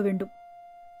போய் கொடுக்க வேண்டும்.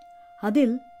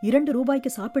 அதில் 2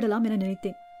 ரூபாய்க்கு சாப்பிடலாம் என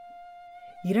நினைத்தேன்.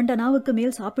 2 அணாவுக்கு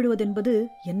மேல் சாப்பிடுவதென்பது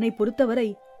என்னை பொறுத்தவரை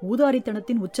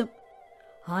ஊதாரித்தனத்தின் உச்சம்.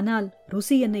 ஆனால்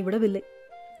ருசி என்னை விடவில்லை.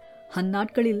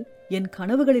 அந்நாட்களில் என்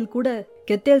கனவுகளில் கூட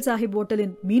கெத்தேல் சாஹிப்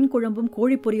ஹோட்டலின் மீன் குழம்பும்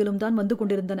கோழிப் பொரியலும் தான் வந்து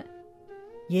கொண்டிருந்தன.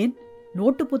 ஏன்,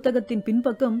 நோட்டு புத்தகத்தின்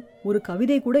பின்பக்கம் ஒரு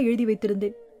கவிதை கூட எழுதி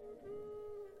வைத்திருந்தேன்.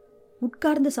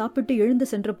 உட்கார்ந்து சாப்பிட்டு எழுந்து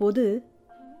சென்றபோது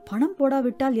பணம்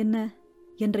போடாவிட்டால் என்ன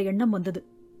என்ற எண்ணம் வந்தது.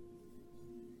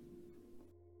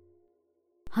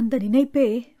 அந்த நினைப்பே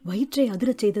வயிற்றை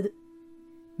அதிரச் செய்தது.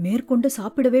 மேற்கொண்டு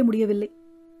சாப்பிடவே முடியவில்லை.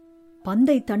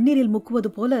 பந்தை தண்ணீரில் முக்குவது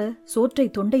போல சோற்றை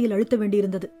தொண்டையில் அழுத்த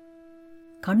வேண்டியிருந்தது.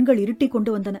 கண்கள் இருட்டிக்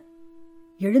கொண்டு வந்தன.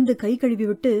 எழுந்து கை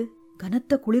கழுவிவிட்டு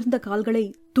கனத்த குளிர்ந்த கால்களை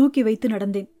தூக்கி வைத்து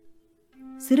நடந்தேன்.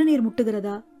 சிறுநீர்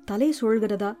முட்டுகிறதா, தலை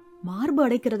சுழல்கிறதா, மார்பு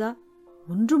அடைக்கிறதா,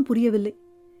 ஒன்றும் புரியவில்லை.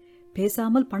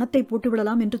 பேசாமல் பணத்தை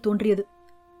போட்டுவிடலாம் என்று தோன்றியது.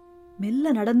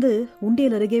 மெல்ல நடந்து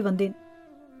உண்டியல் அருகே வந்தேன்.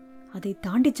 அதை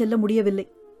தாண்டி செல்ல முடியவில்லை.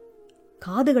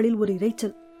 காதுகளில் ஒரு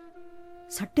இரைச்சல்.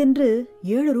 சட்டென்று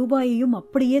 7 ரூபாயையும்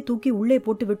அப்படியே தூக்கி உள்ளே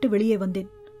போட்டுவிட்டு வெளியே வந்தேன்.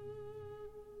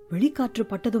 வெளிக்காற்று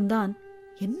பட்டதும் தான்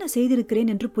என்ன செய்திருக்கிறேன்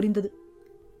என்று புரிந்தது.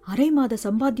 1/2 மாத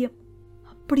சம்பாத்தியம்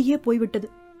அப்படியே போய்விட்டது.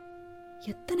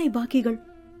 எத்தனை பாக்கிகள்!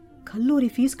 கல்லூரி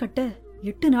ஃபீஸ் கட்ட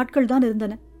 8 நாட்கள் தான்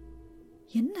இருந்தன.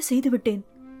 என்ன செய்துவிட்டேன்?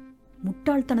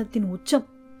 முட்டாள்தனத்தின் உச்சம்.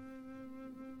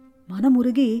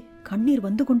 மனமுருகி கண்ணீர்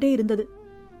வந்து கொண்டே இருந்தது.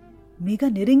 மிக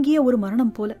நெருங்கிய ஒரு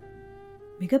மரணம் போல,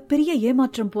 மிகப்பெரிய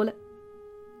ஏமாற்றம் போல.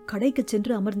 கடைக்கு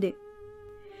சென்று அமர்ந்தேன்.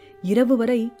 இரவு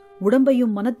வரை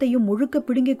உடம்பையும் மனத்தையும் முழுக்க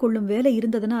பிடுங்கிக் கொள்ளும் வேலை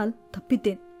இருந்ததனால்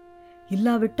தப்பித்தேன்.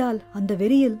 இல்லாவிட்டால் அந்த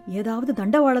வெறியில் ஏதாவது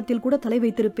தண்டவாளத்தில் கூட தலை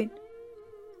வைத்திருப்பேன்.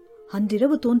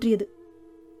 அன்றிரவு தோன்றியது,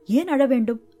 ஏன் அழ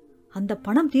வேண்டும்? அந்த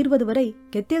பணம் தீர்வது வரை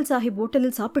கெத்தேல் சாஹிப்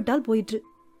ஹோட்டலில் சாப்பிட்டால் போயிற்று.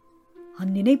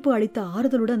 அந்நினைப்பு அளித்த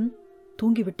ஆறுதலுடன்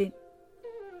தூங்கிவிட்டேன்.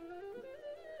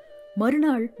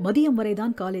 மறுநாள் மதியம்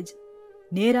வரைதான் காலேஜ்.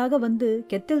 நேராக வந்து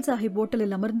கெத்தேல் சாஹிப்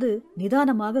ஹோட்டலில் அமர்ந்து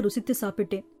நிதானமாக ருசித்து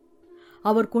சாப்பிட்டேன்.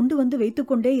 அவர் கொண்டு வந்து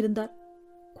வைத்துக்கொண்டே இருந்தார்.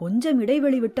 கொஞ்சம்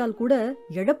இடைவெளி விட்டால் கூட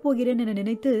எழப்போகிறேன் என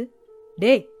நினைத்து,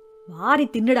 டே வாரி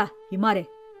தின்னுடா இமாரே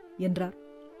என்றார்.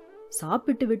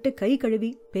 சாப்பிட்டு விட்டு கை கழுவி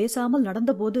பேசாமல்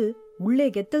நடந்தபோது உள்ளே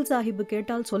கெத்தேல் சாஹிப்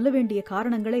கேட்டால் சொல்ல வேண்டிய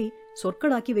காரணங்களை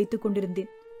சொற்களாக்கி வைத்துக்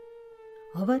கொண்டிருந்தேன்.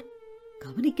 அவர்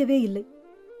கவனிக்கவே இல்லை.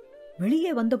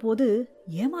 வெளியே வந்தபோது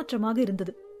ஏமாற்றமாக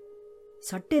இருந்தது.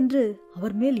 சட்டென்று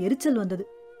அவர் மேல் எரிச்சல் வந்தது.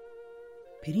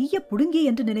 பெரிய புடுங்கி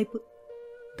என்று நினைப்பு.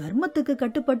 தர்மத்துக்கு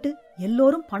கட்டுப்பட்டு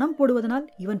எல்லோரும் பணம் போடுவதனால்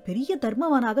இவன் பெரிய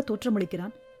தர்மவானாக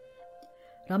தோற்றமளிக்கிறான்.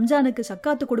 ரம்ஜானுக்கு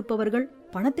சக்காத்து கொடுப்பவர்கள்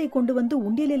பணத்தை கொண்டு வந்து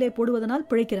உண்டியலிலே போடுவதனால்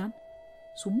பிழைக்கிறான்.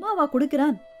 சும்மாவா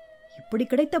கொடுக்கிறான்? இப்படி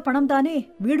கிடைத்த பணம்தானே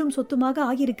வீடும் சொத்துமாக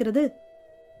ஆகியிருக்கிறது.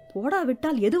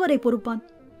 போடாவிட்டால் எதுவரை பொறுப்பான்?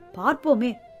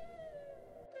 பார்ப்போமே.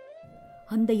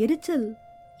 அந்த எரிச்சல்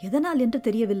எதனால் என்று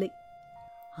தெரியவில்லை.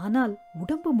 ஆனால்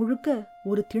உடம்பு முழுக்க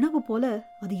ஒரு திணவு போல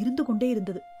அது இருந்து கொண்டே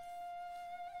இருந்தது.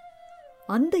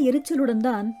 அந்த எரிச்சலுடன்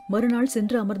தான் மறுநாள்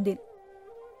சென்று அமர்ந்தேன்.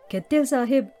 கெத்தேல்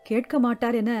சாஹிப் கேட்க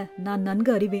மாட்டார் என நான்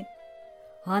நன்கு அறிவேன்.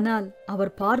 ஆனால்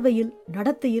அவர் பார்வையில்,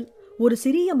 நடத்தையில் ஒரு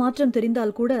சிறிய மாற்றம்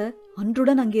தெரிந்தால் கூட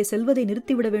அன்றுடன் அங்கே செல்வதை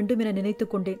நிறுத்திவிட வேண்டும் என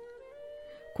நினைத்துக் கொண்டேன்.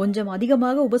 கொஞ்சம்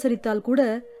அதிகமாக உபசரித்தால் கூட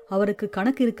அவருக்கு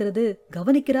கணக்கு இருக்கிறது,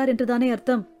 கவனிக்கிறார் என்றுதானே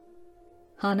அர்த்தம்.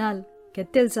 ஆனால்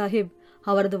கெத்தேல் சாஹிப்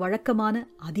அவரது வழக்கமான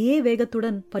அதே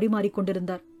வேகத்துடன்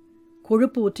பரிமாறிக்கொண்டிருந்தார்.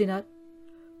 கொழுப்பு ஊற்றினார்.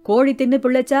 கோழி தின்னு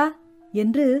பிள்ளைச்சா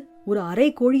என்று ஒரு அரை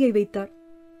கோழியை வைத்தார்.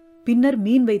 பின்னர்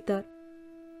மீன் வைத்தார்.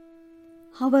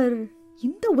 அவர்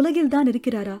இந்த உலகில்தான்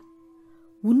இருக்கிறாரா?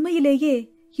 உண்மையிலேயே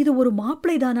இது ஒரு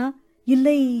மாப்பிளைதானா,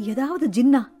 இல்லை ஏதாவது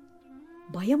ஜின்னா?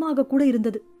 பயமாக கூட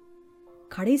இருந்தது.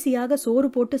 கடைசியாக சோறு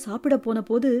போட்டு சாப்பிட போன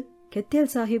போது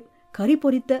கெத்தேல் சாஹிப் கறி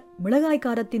பொரித்த மிளகாய்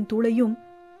காரத்தின் தூளையும்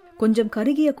கொஞ்சம்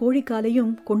கருகிய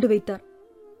கோழிக்காலையும் கொண்டு வைத்தார்.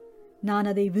 நான்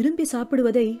அதை விரும்பி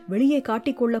சாப்பிடுவதை வெளியே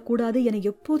காட்டிக்கொள்ளக்கூடாது என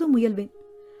எப்போதும் முயல்வேன்.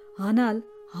 ஆனால்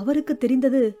அவருக்கு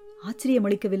தெரிந்தது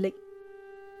ஆச்சரியமளிக்கவில்லை.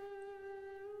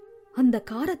 அந்த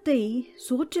காரத்தை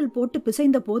சோற்றில் போட்டு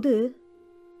பிசைந்த போது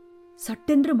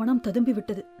சட்டென்று மனம்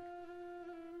ததும்பிவிட்டது.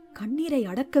 கண்ணீரை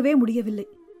அடக்கவே முடியவில்லை.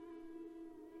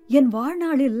 என்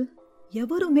வாழ்நாளில்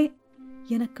எவருமே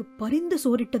எனக்கு பரிந்து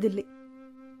சோறிட்டதில்லை.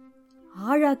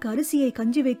 ஆழாக்கு அரிசியை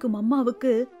கஞ்சி வைக்கும்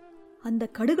அம்மாவுக்கு அந்த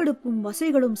கடுகடுப்பும்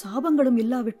வசைகளும் சாபங்களும்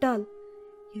இல்லாவிட்டால்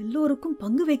எல்லோருக்கும்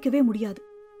பங்கு வைக்கவே முடியாது.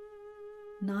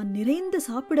 நான் நிறைந்து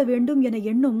சாப்பிட வேண்டும் என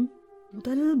எண்ணும்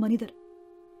முதல் மனிதர்.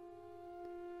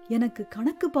 எனக்கு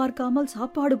கணக்கு பார்க்காமல்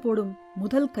சாப்பாடு போடும்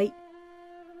முதல் கை.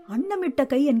 அன்னமிட்ட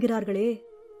கை என்கிறார்களே,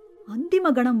 அந்திம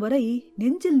கணம் வரை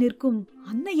நெஞ்சில் நிற்கும்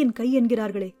அன்னையின் கை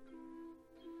என்கிறார்களே.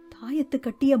 தாயத்து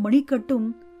கட்டிய மணிக்கட்டும்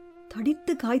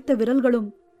தடித்து காய்த்த விரல்களும்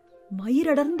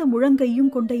மயிரடர்ந்த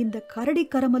முழங்கையும் கொண்ட இந்த கரடி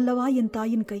கரமல்லவா என்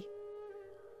தாயின் கை.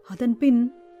 அதன்பின்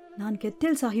நான்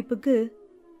கெத்தேல் சாஹிப்புக்கு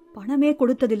பணமே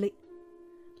கொடுத்ததில்லை.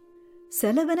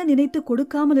 செலவென நினைத்து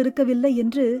கொடுக்காமல் இருக்கவில்லை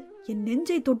என்று என்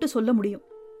நெஞ்சை தொட்டு சொல்ல முடியும்.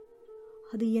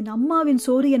 அது என் அம்மாவின்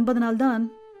சோறு என்பதனால்தான்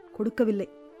கொடுக்கவில்லை.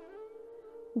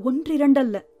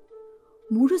 ஒன்றிரண்டல்ல,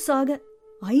 முழுசாக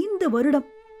 5 வருடம்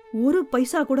ஒரு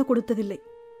பைசா கூட கொடுத்ததில்லை.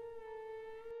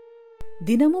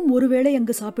 தினமும் ஒருவேளை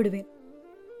அங்கு சாப்பிடுவேன்,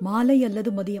 மாலை அல்லது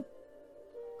மதியம்.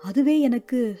 அதுவே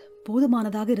எனக்கு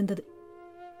போதுமானதாக இருந்தது.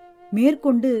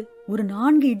 மேற்கொண்டு ஒரு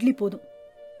 4 இட்லி போதும்.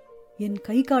 என்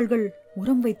கை கால்கள்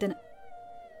உரம் வைத்தன.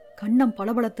 கன்னம்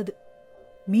பளபளத்தது,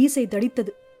 மீசை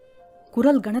தடித்தது,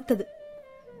 குரல் கனத்தது.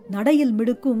 நடையில்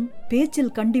மிடுக்கும்,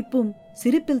 பேச்சில் கண்டிப்பும்,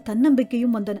 சிரிப்பில்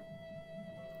தன்னம்பிக்கையும் வந்தன.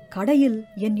 கடையில்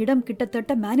என் இடம்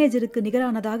கிட்டத்தட்ட மேனேஜருக்கு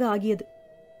நிகரானதாக ஆகியது.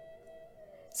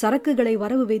 சரக்குகளை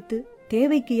வரவு வைத்து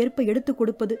தேவைக்கு ஏற்ப எடுத்துக்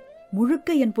கொடுப்பது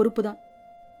முழுக்க என் பொறுப்புதான்.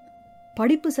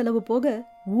 படிப்பு செலவு போக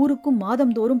ஊருக்கும்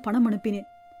மாதந்தோறும் பணம் அனுப்பினேன்.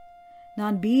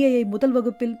 நான் பிஏயை முதல்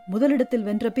வகுப்பில் முதலிடத்தில்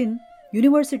வென்ற பின்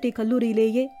யூனிவர்சிட்டி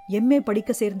கல்லூரியிலேயே எம்ஏ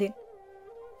படிக்க சேர்ந்தேன்.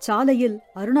 சாலையில்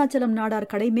அருணாச்சலம்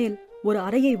நாடார் கடை மேல் ஒரு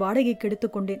அறையை வாடகைக்கு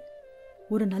எடுத்துக்கொண்டேன்.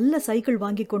 ஒரு நல்ல சைக்கிள்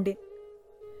வாங்கிக் கொண்டேன்.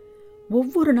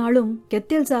 ஒவ்வொரு நாளும்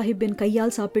கெத்தேல் சாஹிப்பின்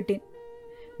கையால் சாப்பிட்டேன்.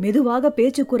 மெதுவாக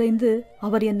பேச்சு குறைந்து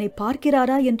அவர் என்னை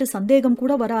பார்க்கிறாரா என்று சந்தேகம்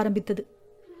கூட வர ஆரம்பித்தது.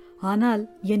 ஆனால்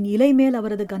என் இலை மேல்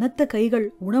அவரது கனத்த கைகள்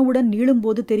உணவுடன்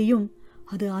நீளும்போது தெரியும்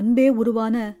அது அன்பே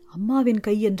உருவான அம்மாவின்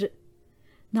கை என்று.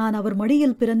 நான் அவர்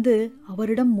மடியில் பிறந்து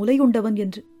அவரிடம் முலையுண்டவன்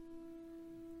என்று.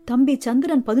 தம்பி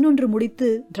சந்திரன் 11 முடித்து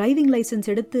டிரைவிங் லைசன்ஸ்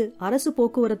எடுத்து அரசு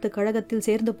போக்குவரத்து கழகத்தில்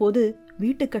சேர்ந்தபோது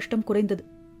வீட்டு கஷ்டம் குறைந்தது.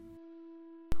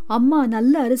 அம்மா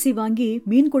நல்ல அரிசி வாங்கி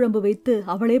மீன் குழம்பு வைத்து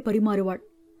அவளே பரிமாறுவாள்.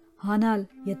 ஆனால்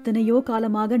எத்தனையோ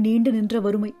காலமாக நீண்டு நின்ற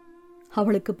வறுமை.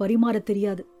 அவளுக்கு பரிமாறத்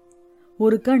தெரியாது.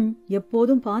 ஒரு கண்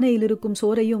எப்போதும் பானையில் இருக்கும்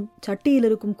சோறையும் சட்டியில்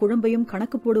இருக்கும் குழம்பையும்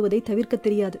கணக்கு போடுவதை தவிர்க்க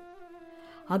தெரியாது.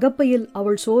 அகப்பையில்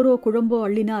அவள் சோறோ குழம்போ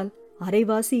அள்ளினால்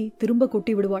அரைவாசி திரும்ப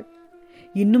கொட்டி விடுவாள்.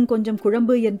 இன்னும் கொஞ்சம்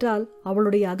குழம்பு என்றால்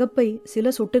அவளுடைய அகப்பை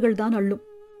சில சொட்டுகள்தான் அள்ளும்.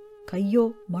 கையோ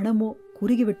மனமோ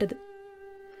குறுகிவிட்டது.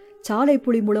 சாலை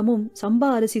புளி முளமும் சம்பா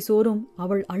அரிசி சோறும்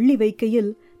அவள் அள்ளி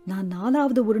வைக்கையில் நான்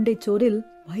 4வது உருண்டை சோறில்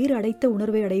வயிறு அடைத்த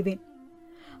உணர்வை அடைவேன்.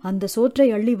 அந்த சோற்றை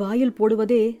அள்ளி வாயில்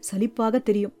போடுவதே சலிப்பாக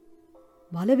தெரியும்.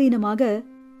 பலவீனமாக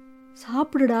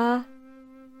சாப்பிடுடா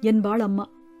என்பாள் அம்மா.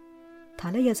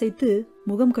 தலையசைத்து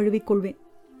முகம் கழுவிக்கொள்வேன்.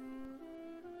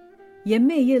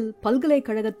 எம்ஏயில்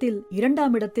பல்கலைக்கழகத்தில்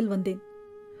 2ஆம் இடத்தில் வந்தேன்.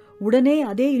 உடனே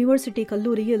அதே யூனிவர்சிட்டி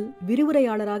கல்லூரியில்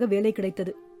விரிவுரையாளராக வேலை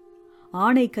கிடைத்தது.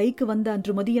 ஆணை கைக்கு வந்த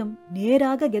அன்று மதியம்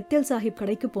நேராக கெத்தேல் சாஹிப்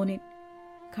கடைக்கு போனேன்.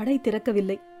 கடை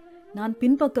திறக்கவில்லை. நான்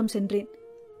பின்பக்கம் சென்றேன்.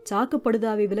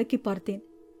 சாக்குப்படுதாவை விலக்கி பார்த்தேன்.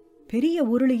 பெரிய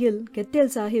உருளியில்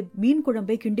கெத்தேல் சாஹிப் மீன்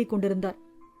குழம்பை கிண்டிக் கொண்டிருந்தார்.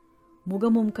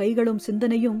 முகமும் கைகளும்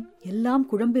சிந்தனையும் எல்லாம்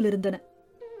குழம்பில் இருந்தன.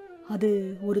 அது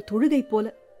ஒரு தொழுகை போல.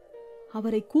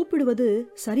 அவரை கூப்பிடுவது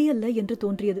சரியல்ல என்று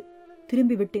தோன்றியது.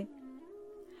 திரும்பிவிட்டேன்.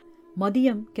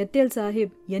 மதியம் கெத்தேல்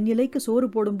சாஹிப் என் இலைக்கு சோறு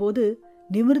போடும்போது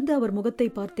நிமிர்ந்து அவர் முகத்தை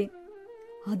பார்த்தேன்.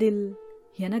 அதில்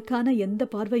எனக்கான எந்த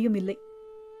பார்வையும் இல்லை.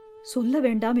 சொல்ல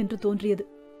வேண்டாம் என்று தோன்றியது.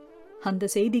 அந்த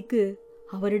செய்திக்கு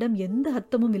அவரிடம் எந்த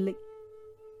அர்த்தமும் இல்லை.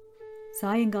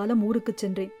 சாயங்காலம் ஊருக்குச்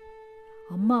சென்றேன்.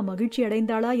 அம்மா மகிழ்ச்சி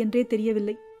அடைந்தாளா என்றே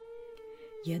தெரியவில்லை.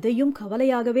 எதையும்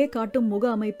கவலையாகவே காட்டும் முக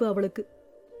அமைப்பு அவளுக்கு.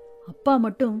 அப்பா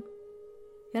மட்டும்,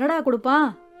 என்னடா கொடுப்பான்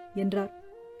என்றார்.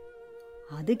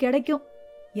 அது கிடைக்கும்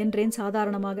என்றேன்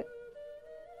சாதாரணமாக.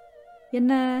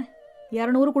 என்ன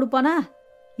 200 கொடுப்பானா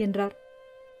என்றார்.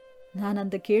 நான்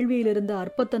அந்த கேள்வியிலிருந்த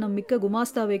அற்பத்தனம் மிக்க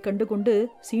குமாஸ்தாவை கண்டு கொண்டு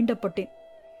சீண்டப்பட்டேன்.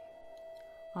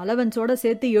 அலவன்ஸோட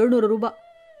சேர்த்து 700 ரூபாய்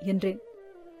என்றேன்.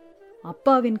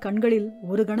 அப்பாவின் கண்களில்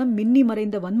ஒரு கணம் மின்னி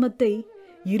மறைந்த வன்மத்தை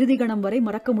இறுதி கணம் வரை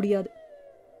மறக்க முடியாது.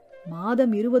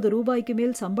 மாதம் 20 ரூபாய்க்கு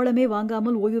மேல் சம்பளமே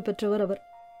வாங்காமல் ஓய்வு பெற்றவர் அவர்.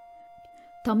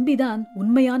 தம்பிதான்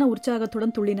உண்மையான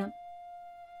உற்சாகத்துடன் துள்ளினான்.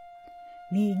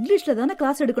 நீ இங்கிலீஷ்ல தானே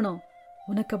கிளாஸ் எடுக்கணும்,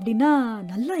 உனக்கு அப்படின்னா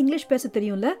நல்லா இங்கிலீஷ் பேச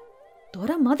தெரியும்ல,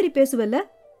 தொர மாதிரி பேசுவல்ல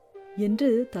என்று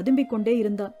ததும்பிக் கொண்டே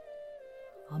இருந்தான்.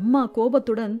 அம்மா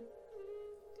கோபத்துடன்,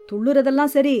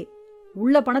 துள்ளுறதெல்லாம் சரி,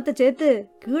 உள்ள பணத்தை சேர்த்து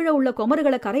கீழே உள்ள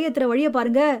குமருகளை கரையேற்றுற வழிய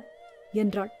பாருங்க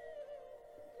என்றாள்.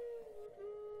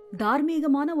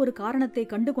 தார்மீகமான ஒரு காரணத்தை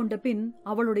கண்டு கொண்ட பின்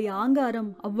அவளுடைய ஆங்காரம்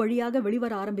அவ்வழியாக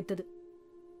வெளிவர ஆரம்பித்தது.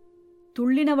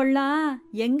 துள்ளினவள்லாம்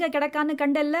எங்க கிடக்கான்னு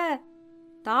கண்டல்ல,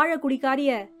 தாழ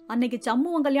குடிக்காரிய அன்னைக்கு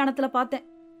சம்முவன் கல்யாணத்துல பார்த்தேன்.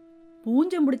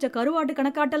 பூஞ்சம் பிடிச்ச கருவாட்டு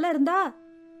கணக்காட்டெல்லாம் இருந்தா.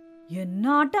 என்ன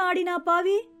ஆட்டம் ஆடினா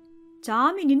பாவி,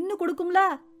 சாமி நின்னு கொடுக்கும்ல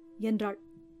என்றாள்.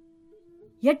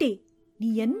 ஏட்டி, நீ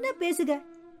என்ன பேசுக,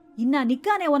 இன்னா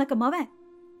நிக்கானே உனக்கு மவன்,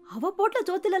 அவ போட்ட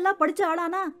சோத்திலெல்லாம் படிச்ச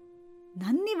ஆளானா,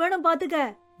 நன்னி வேணும் பாத்துக்க,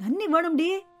 நன்னி வேணும்டி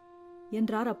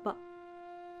என்றார் அப்பா.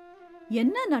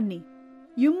 என்ன நன்னி,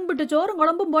 இம்பிட்டு சோறும்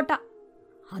குழம்பும் போட்டா,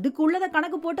 அதுக்கு உள்ளத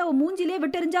கணக்கு போட்டு அவ மூஞ்சிலே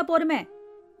விட்டெறிஞ்சா போருமே,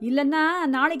 இல்லன்னா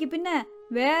நாளைக்கு பின்ன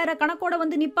வேற கணக்கோட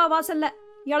வந்து நிப்பா வாசல்ல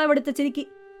இளவெடுத்த சிரிக்கி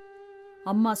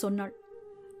அம்மா சொன்னாள்.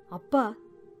 அப்பா,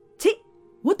 சி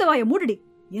ஊத்தவாய மூடுடி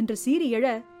என்று சீறி எழ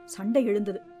சண்டை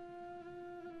எழுந்தது.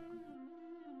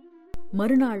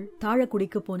 மறுநாள்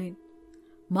தாழக்குடிக்கு போனேன்.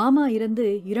 மாமா இறந்து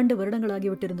 2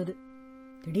 வருடங்களாகிவிட்டிருந்தது.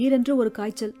 திடீரென்று ஒரு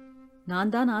காய்ச்சல்.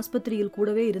 நான் தான் ஆஸ்பத்திரியில்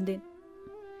கூடவே இருந்தேன்.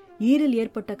 ஈரில்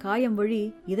ஏற்பட்ட காயம் வழி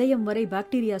இதயம் வரை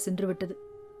பாக்டீரியா சென்று விட்டது.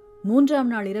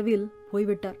 3ஆம் நாள் இரவில்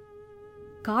போய்விட்டார்.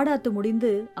 காடாத்து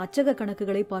முடிந்து அச்சக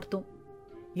கணக்குகளை பார்த்தோம்.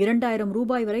 2000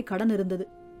 ரூபாய் வரை கடன் இருந்தது.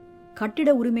 கட்டிட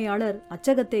உரிமையாளர்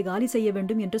அச்சகத்தை காலி செய்ய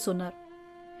வேண்டும் என்று சொன்னார்.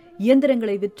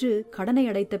 இயந்திரங்களை விற்று கடனை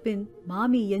அடைத்த பின்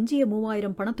மாமி எஞ்சிய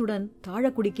 3000 பணத்துடன்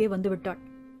தாழக்குடிக்கே வந்துவிட்டாள்.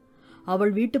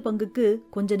 அவள் வீட்டு பங்குக்கு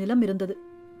கொஞ்ச நிலம் இருந்தது.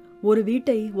 ஒரு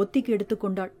வீட்டை ஒத்திக்கு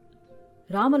எடுத்துக்கொண்டாள்.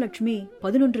 ராமலட்சுமி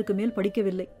 11க்கு மேல்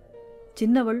படிக்கவில்லை.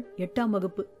 சின்னவள் 8ஆம்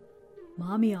வகுப்பு.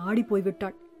 மாமி ஆடி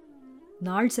போய்விட்டாள்.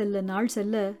 நாள்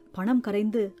செல்ல பணம்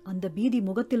கரைந்து அந்த பீதி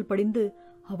முகத்தில் படிந்து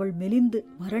அவள் மெலிந்து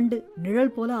வறண்டு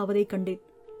நிழல் போல ஆவதை கண்டேன்.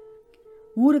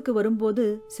 ஊருக்கு வரும்போது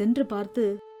சென்று பார்த்து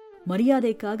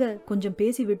மரியாதைக்காக கொஞ்சம்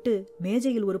பேசிவிட்டு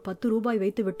மேஜையில் ஒரு 10 ரூபாய்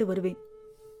வைத்துவிட்டு வருவேன்.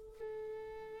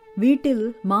 வீட்டில்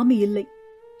மாமி இல்லை.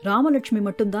 ராமலட்சுமி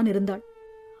மட்டும்தான் இருந்தாள்.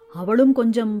 அவளும்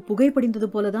கொஞ்சம் புகைப்படிந்தது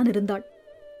போலதான் இருந்தாள்.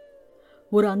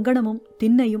 ஒரு அங்கணமும்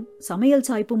திண்ணையும் சமையல்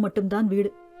சாய்ப்பும் மட்டும்தான்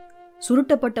வீடு.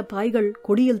 சுருட்டப்பட்ட பாய்கள்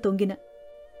கொடியில் தொங்கின.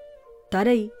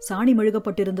 தரை சாணி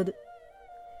மெழுகப்பட்டிருந்தது.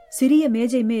 சிறிய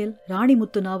மேஜை மேல்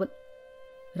ராணிமுத்து நாவல்.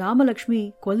 ராமலட்சுமி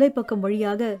கொல்லை பக்கம்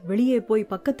வழியாக வெளியே போய்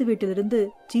பக்கத்து வீட்டிலிருந்து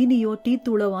சீனியோ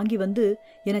டீத்தூளோ வாங்கி வந்து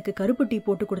எனக்கு கருப்பு டீ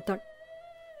போட்டு கொடுத்தாள்.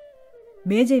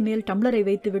 மேஜை மேல் டம்ளரை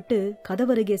வைத்துவிட்டு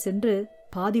கதவருகே சென்று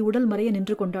பாதி உடல் மறைய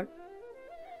நின்று கொண்டாள்.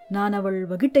 நான் அவள்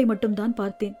வகிட்டை மட்டும்தான்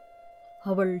பார்த்தேன்.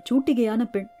 அவள் சூட்டிகையான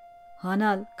பெண்.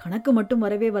 ஆனால் கணக்கு மட்டும்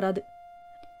வரவே வராது.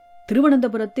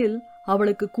 திருவனந்தபுரத்தில்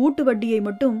அவளுக்கு கூட்டு வட்டியை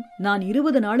மட்டும் நான்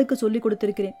 20 நாளுக்கு சொல்லிக்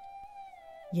கொடுத்திருக்கிறேன்.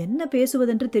 என்ன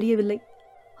பேசுவதென்று தெரியவில்லை.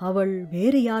 அவள்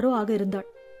வேறு யாரோ ஆக இருந்தாள்.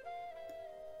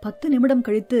 10 நிமிடம்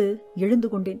கழித்து எழுந்து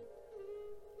கொண்டேன்.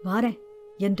 வாரேன்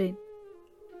என்றேன்.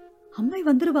 அம்மை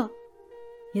வந்துருவா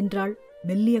என்றாள்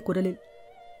மெல்லிய குரலில்.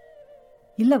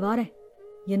 இல்ல வாரேன்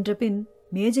என்ற பின்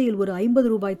மேஜையில் ஒரு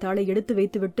 50 ரூபாய் தாளை எடுத்து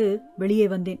வைத்துவிட்டு வெளியே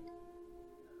வந்தேன்.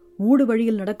 ஊடு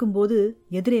வழியில் நடக்கும்போது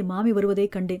எதிரே மாமி வருவதை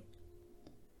கண்டேன்.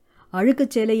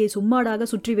 அழுக்குச் சேலையை சும்மாடாக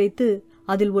சுற்றி வைத்து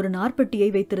அதில் ஒரு நார்பெட்டியை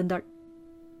வைத்திருந்தாள்.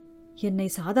 என்னை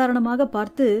சாதாரணமாக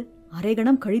பார்த்து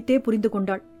அரைகணம் கழித்தே புரிந்து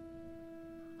கொண்டாள்.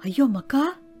 ஐயோ மக்கா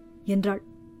என்றாள்.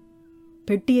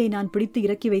 பெட்டியை நான் பிடித்து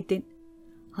இறக்கி வைத்தேன்.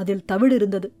 அதில் தவிடு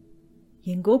இருந்தது.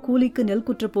 எங்கோ கூலிக்கு நெல்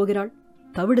குற்றப் போகிறாள்.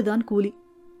 தவிடுதான் கூலி.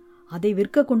 அதை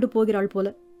விற்க கொண்டு போகிறாள் போல.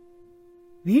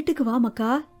 வீட்டுக்கு வா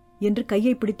மக்கா என்று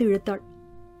கையை பிடித்து இழுத்தாள்.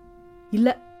 இல்ல,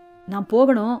 நான்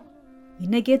போகணும்,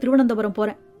 இன்னைக்கே திருவனந்தபுரம்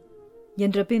போறேன்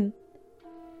என்ற பின்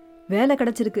வேலை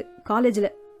கிடைச்சிருக்கு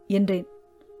காலேஜில் என்றேன்.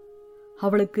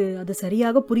 அவளுக்கு அது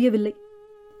சரியாக புரியவில்லை.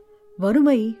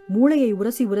 வறுமை மூளையை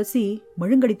உரசி உரசி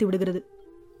மழுங்கடித்து விடுகிறது.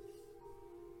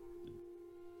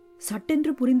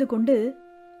 சட்டென்று புரிந்து கொண்டு,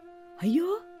 ஐயோ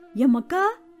என் மக்கா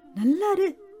நல்லாரு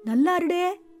நல்லாருடே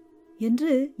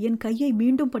என்று என் கையை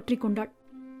மீண்டும் பற்றி கொண்டாள்.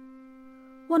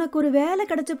 உனக்கு ஒரு வேலை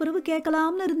கிடைச்ச பிறகு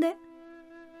கேட்கலாம்னு இருந்தேன்.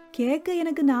 கேட்க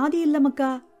எனக்கு நாதி இல்ல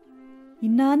மக்கா.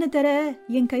 இன்னான்னு தர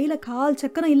என் கையில கால்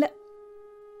சக்கரம் இல்ல.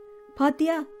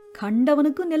 பாத்தியா,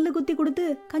 கண்டவனுக்கும் நெல்லு குத்தி கொடுத்து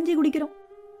கஞ்சி குடிக்கிறோம்.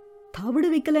 தவிடு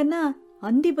விக்கலன்னா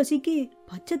அந்தி பசிக்கு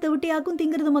பச்சை தவிட்டியாக்கும்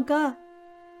திங்கிறது மக்கா.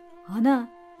 ஆனா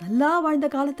நல்லா வாழ்ந்த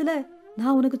காலத்துல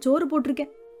நான் உனக்கு சோறு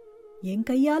போட்டிருக்கேன். என்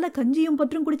கையால கஞ்சியும்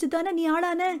பற்றும் குடிச்சுதானே நீ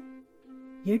ஆளான.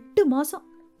 8 மாசம்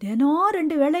தினம்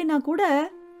 2 வேளைனா கூட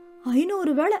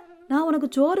 500 வேளை நான் உனக்கு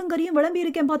சோறும் கறியும் விளம்பி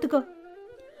இருக்கேன் பாத்துக்கோ.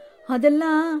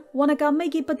 அதெல்லாம் உனக்கு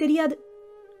அம்மைக்கு இப்ப தெரியாது.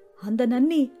 அந்த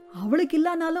நன்னி அவளுக்கு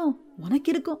இல்லானாலும் உனக்கு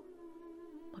இருக்கும்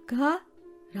மக்கா.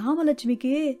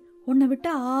 ராமலட்சுமிக்கு உன்னை விட்ட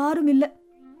ஆரும் இல்ல.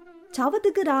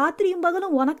 சவத்துக்கு ராத்திரியும்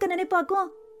பகலும் உனக்க நினைப்பாக்கும்.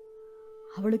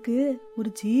 அவளுக்கு ஒரு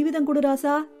ஜீவிதம் கொடு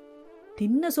ராசா.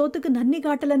 தின்ன சோத்துக்கு நன்னி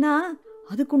காட்டலனா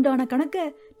அதுக்குண்டான கணக்க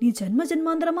நீ ஜென்ம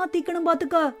ஜென்மாந்திரமா தீக்கணும்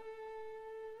பாத்துக்கா.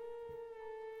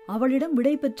 அவளிடம்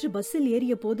விடை பெற்று பஸ்ஸில்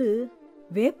ஏறிய போது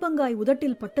வேப்பங்காய்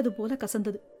உதட்டில் பட்டது போல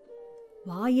கசந்தது.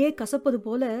 வாயே கசப்பது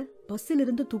போல பஸ்ஸில்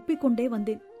இருந்து துப்பிக்கொண்டே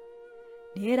வந்தேன்.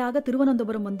 நேராக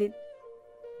திருவனந்தபுரம் வந்தேன்.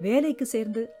 வேலைக்கு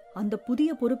சேர்ந்து அந்த புதிய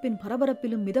பொறுப்பின்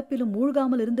பரபரப்பிலும் மிதப்பிலும்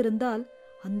மூழ்காமல் இருந்திருந்தால்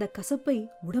அந்த கசப்பை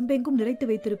உடம்பெங்கும் நிறைத்து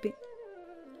வைத்திருப்பேன்.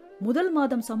 முதல்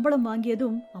மாதம் சம்பளம்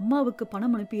வாங்கியதும் அம்மாவுக்கு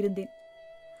பணம் அனுப்பியிருந்தேன்.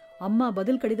 அம்மா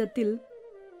பதில் கடிதத்தில்,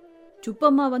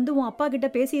 சுப்பம்மா வந்து உன் அப்பா கிட்ட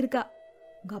பேசியிருக்கா.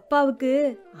 உங்க அப்பாவுக்கு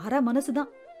அரை மனசுதான்.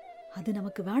 அது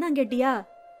நமக்கு வேணாம் கேட்டியா?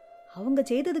 அவங்க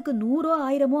செய்ததுக்கு 100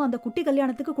 1000 அந்த குட்டி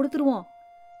கல்யாணத்துக்கு கொடுத்துருவோம்.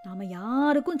 நாம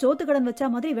யாருக்கும் சோத்து கடன் வச்சா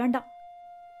மாதிரி வேண்டாம்.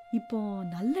 இப்போ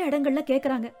நல்ல இடங்கள்ல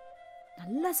கேக்குறாங்க,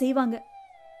 நல்லா செய்வாங்க.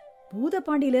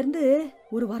 பூதப்பாண்டியிலிருந்து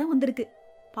ஒரு வரம் வந்திருக்கு,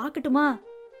 பாக்கட்டுமா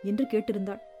என்று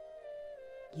கேட்டிருந்தாள்.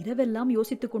 இரவெல்லாம்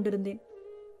யோசித்துக் கொண்டிருந்தேன்.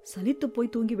 சலித்து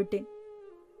போய் தூங்கிவிட்டேன்.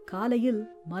 காலையில்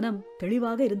மனம்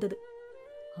தெளிவாக இருந்தது.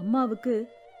 அம்மாவுக்கு,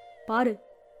 பாரு,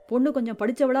 பொண்ணு கொஞ்சம்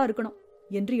படிச்சவளா இருக்கணும்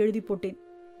என்று எழுதி போட்டேன்.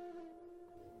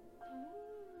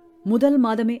 முதல்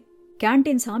மாதமே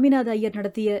கேண்டீன் சாமிநாத ஐயர்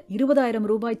நடத்திய 20,000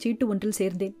 ரூபாய் சீட்டு ஒன்றில்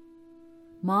சேர்ந்தேன்.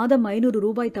 மாதம் 500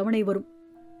 ரூபாய் தவணை வரும்.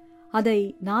 அதை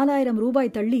 4,000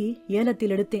 ரூபாய் தள்ளி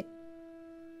ஏலத்தில் எடுத்தேன்.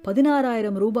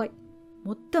 16,000 ரூபாய்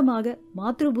மொத்தமாக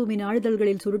மாத்ருபூமி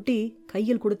நாளிதழ்களில் சுருட்டி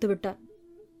கையில் கொடுத்து விட்டார்.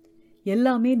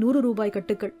 எல்லாமே 100 ரூபாய்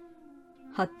கட்டுக்கள்.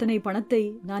 அத்தனை பணத்தை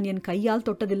நான் என் கையால்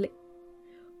தொட்டதில்லை.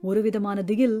 ஒருவிதமான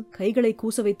திகில் கைகளை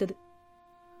கூச வைத்தது.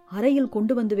 அறையில்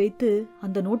கொண்டு வந்து வைத்து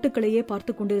அந்த நோட்டுகளையே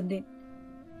பார்த்து கொண்டிருந்தேன்.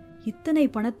 இத்தனை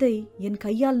பணத்தை என்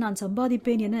கையால் நான்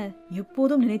சம்பாதிப்பேன் என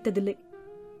எப்போதும் நினைத்ததில்லை.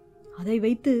 அதை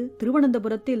வைத்து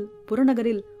திருவனந்தபுரத்தில்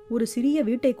புறநகரில் ஒரு சிறிய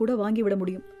வீட்டை கூட வாங்கிவிட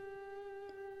முடியும்.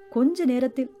 கொஞ்ச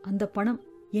நேரத்தில் அந்த பணம்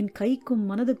என் கைக்கும்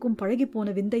மனதுக்கும் பழகிப்போன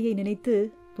விந்தையை நினைத்து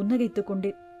புன்னகைத்துக்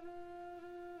கொண்டேன்.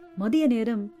 மதிய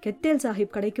நேரம் கெத்தேல்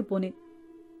சாஹிப் கடைக்கு போனேன்.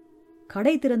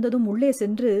 கடை திறந்ததும் உள்ளே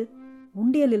சென்று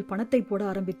உண்டியலில் பணத்தை போட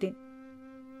ஆரம்பித்தேன்.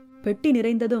 பெட்டி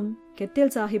நிறைந்ததும்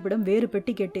கெத்தேல் சாஹிப்பிடம் வேறு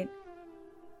பெட்டி கேட்டேன்.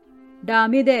 டா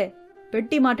அமீதே,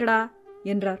 பெட்டி மாட்டடா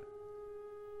என்றார்.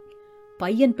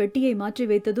 பையன் பெட்டியை மாற்றி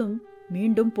வைத்ததும்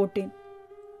மீண்டும் போட்டேன்.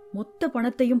 மொத்த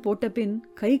பணத்தையும் போட்ட பின்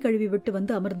கை கழுவி விட்டு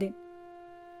வந்து அமர்ந்தேன்.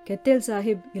 கெத்தேல்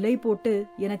சாஹிப் இலை போட்டு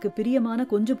எனக்கு பிரியமான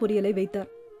கொஞ்சு பொரியலை வைத்தார்.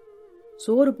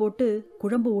 சோறு போட்டு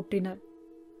குழம்பு ஊற்றினார்.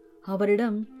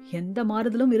 அவரிடம் எந்த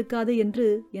மாறுதலும் இருக்காது என்று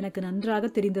எனக்கு நன்றாக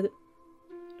தெரிந்தது.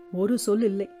 ஒரு சொல்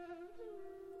இல்லை.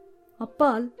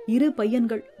 அப்பால் 2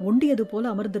 பையன்கள் ஒண்டியது போல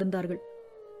அமர்ந்திருந்தார்கள்.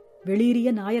 வெளியேறிய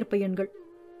நாயர் பையன்கள்.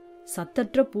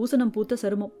 சத்தற்ற பூசணம் பூத்த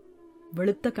சருமம்,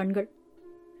 வெளுத்த கண்கள்.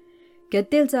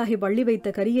 கெத்தேல் சாஹிப் அள்ளி வைத்த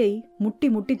கரியை முட்டி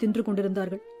முட்டி தின்று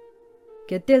கொண்டிருந்தார்கள்.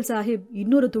 கெத்தேல் சாஹிப்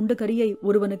இன்னொரு துண்டு கரியை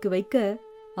ஒருவனுக்கு வைக்க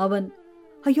அவன்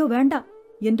ஐயோ வேண்டாம்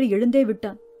என்று எழுந்தே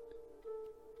விட்டான்.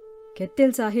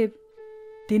 கெத்தேல் சாஹிப்,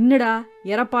 தின்னுடா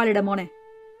எரப்பாலிடமோனே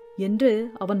என்று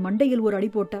அவன் மண்டையில் ஒரு அடி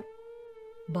போட்டார்.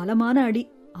 பலமான அடி.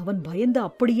 அவன் பயந்து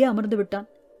அப்படியே அமர்ந்து விட்டான்.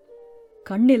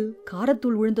 கண்ணில்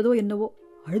காரத்தூள் விழுந்ததோ என்னவோ,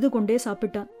 அழுது கொண்டே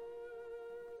சாப்பிட்டான்.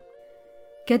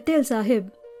 கெத்தேல் சாஹிப்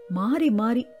மாறி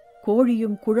மாறி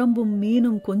கோழியும் குழம்பும்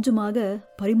மீனும் கொஞ்சமாக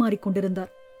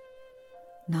பரிமாறிக்கொண்டிருந்தார்.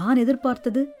 நான்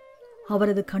எதிர்பார்த்தது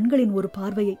அவரது கண்களின் ஒரு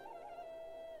பார்வையை.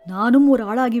 நானும் ஒரு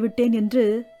ஆளாகிவிட்டேன் என்று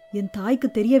என் தாய்க்கு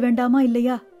தெரிய வேண்டாமா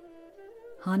இல்லையா?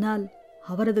 ஆனால்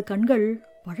அவரது கண்கள்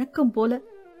வழக்கம் போல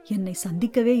என்னை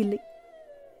சந்திக்கவே இல்லை.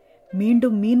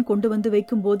 மீண்டும் மீன் கொண்டு வந்து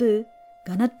வைக்கும்போது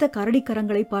கனத்த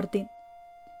கரடிக்கரங்களை பார்த்தேன்.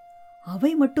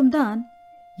 அவை மட்டும்தான்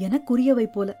எனக்குரியவை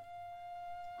போல.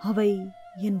 அவை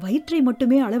என் வயிற்றை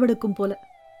மட்டுமே அளவெடுக்கும் போல.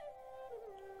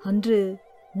 அன்று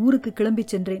ஊருக்கு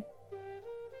கிளம்பிச் சென்றேன்.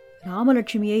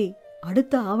 ராமலட்சுமியை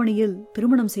அடுத்த ஆவணியில்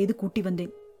திருமணம் செய்து கூட்டி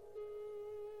வந்தேன்.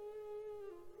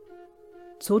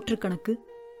 சோற்று கணக்கு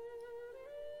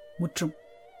முற்றும்.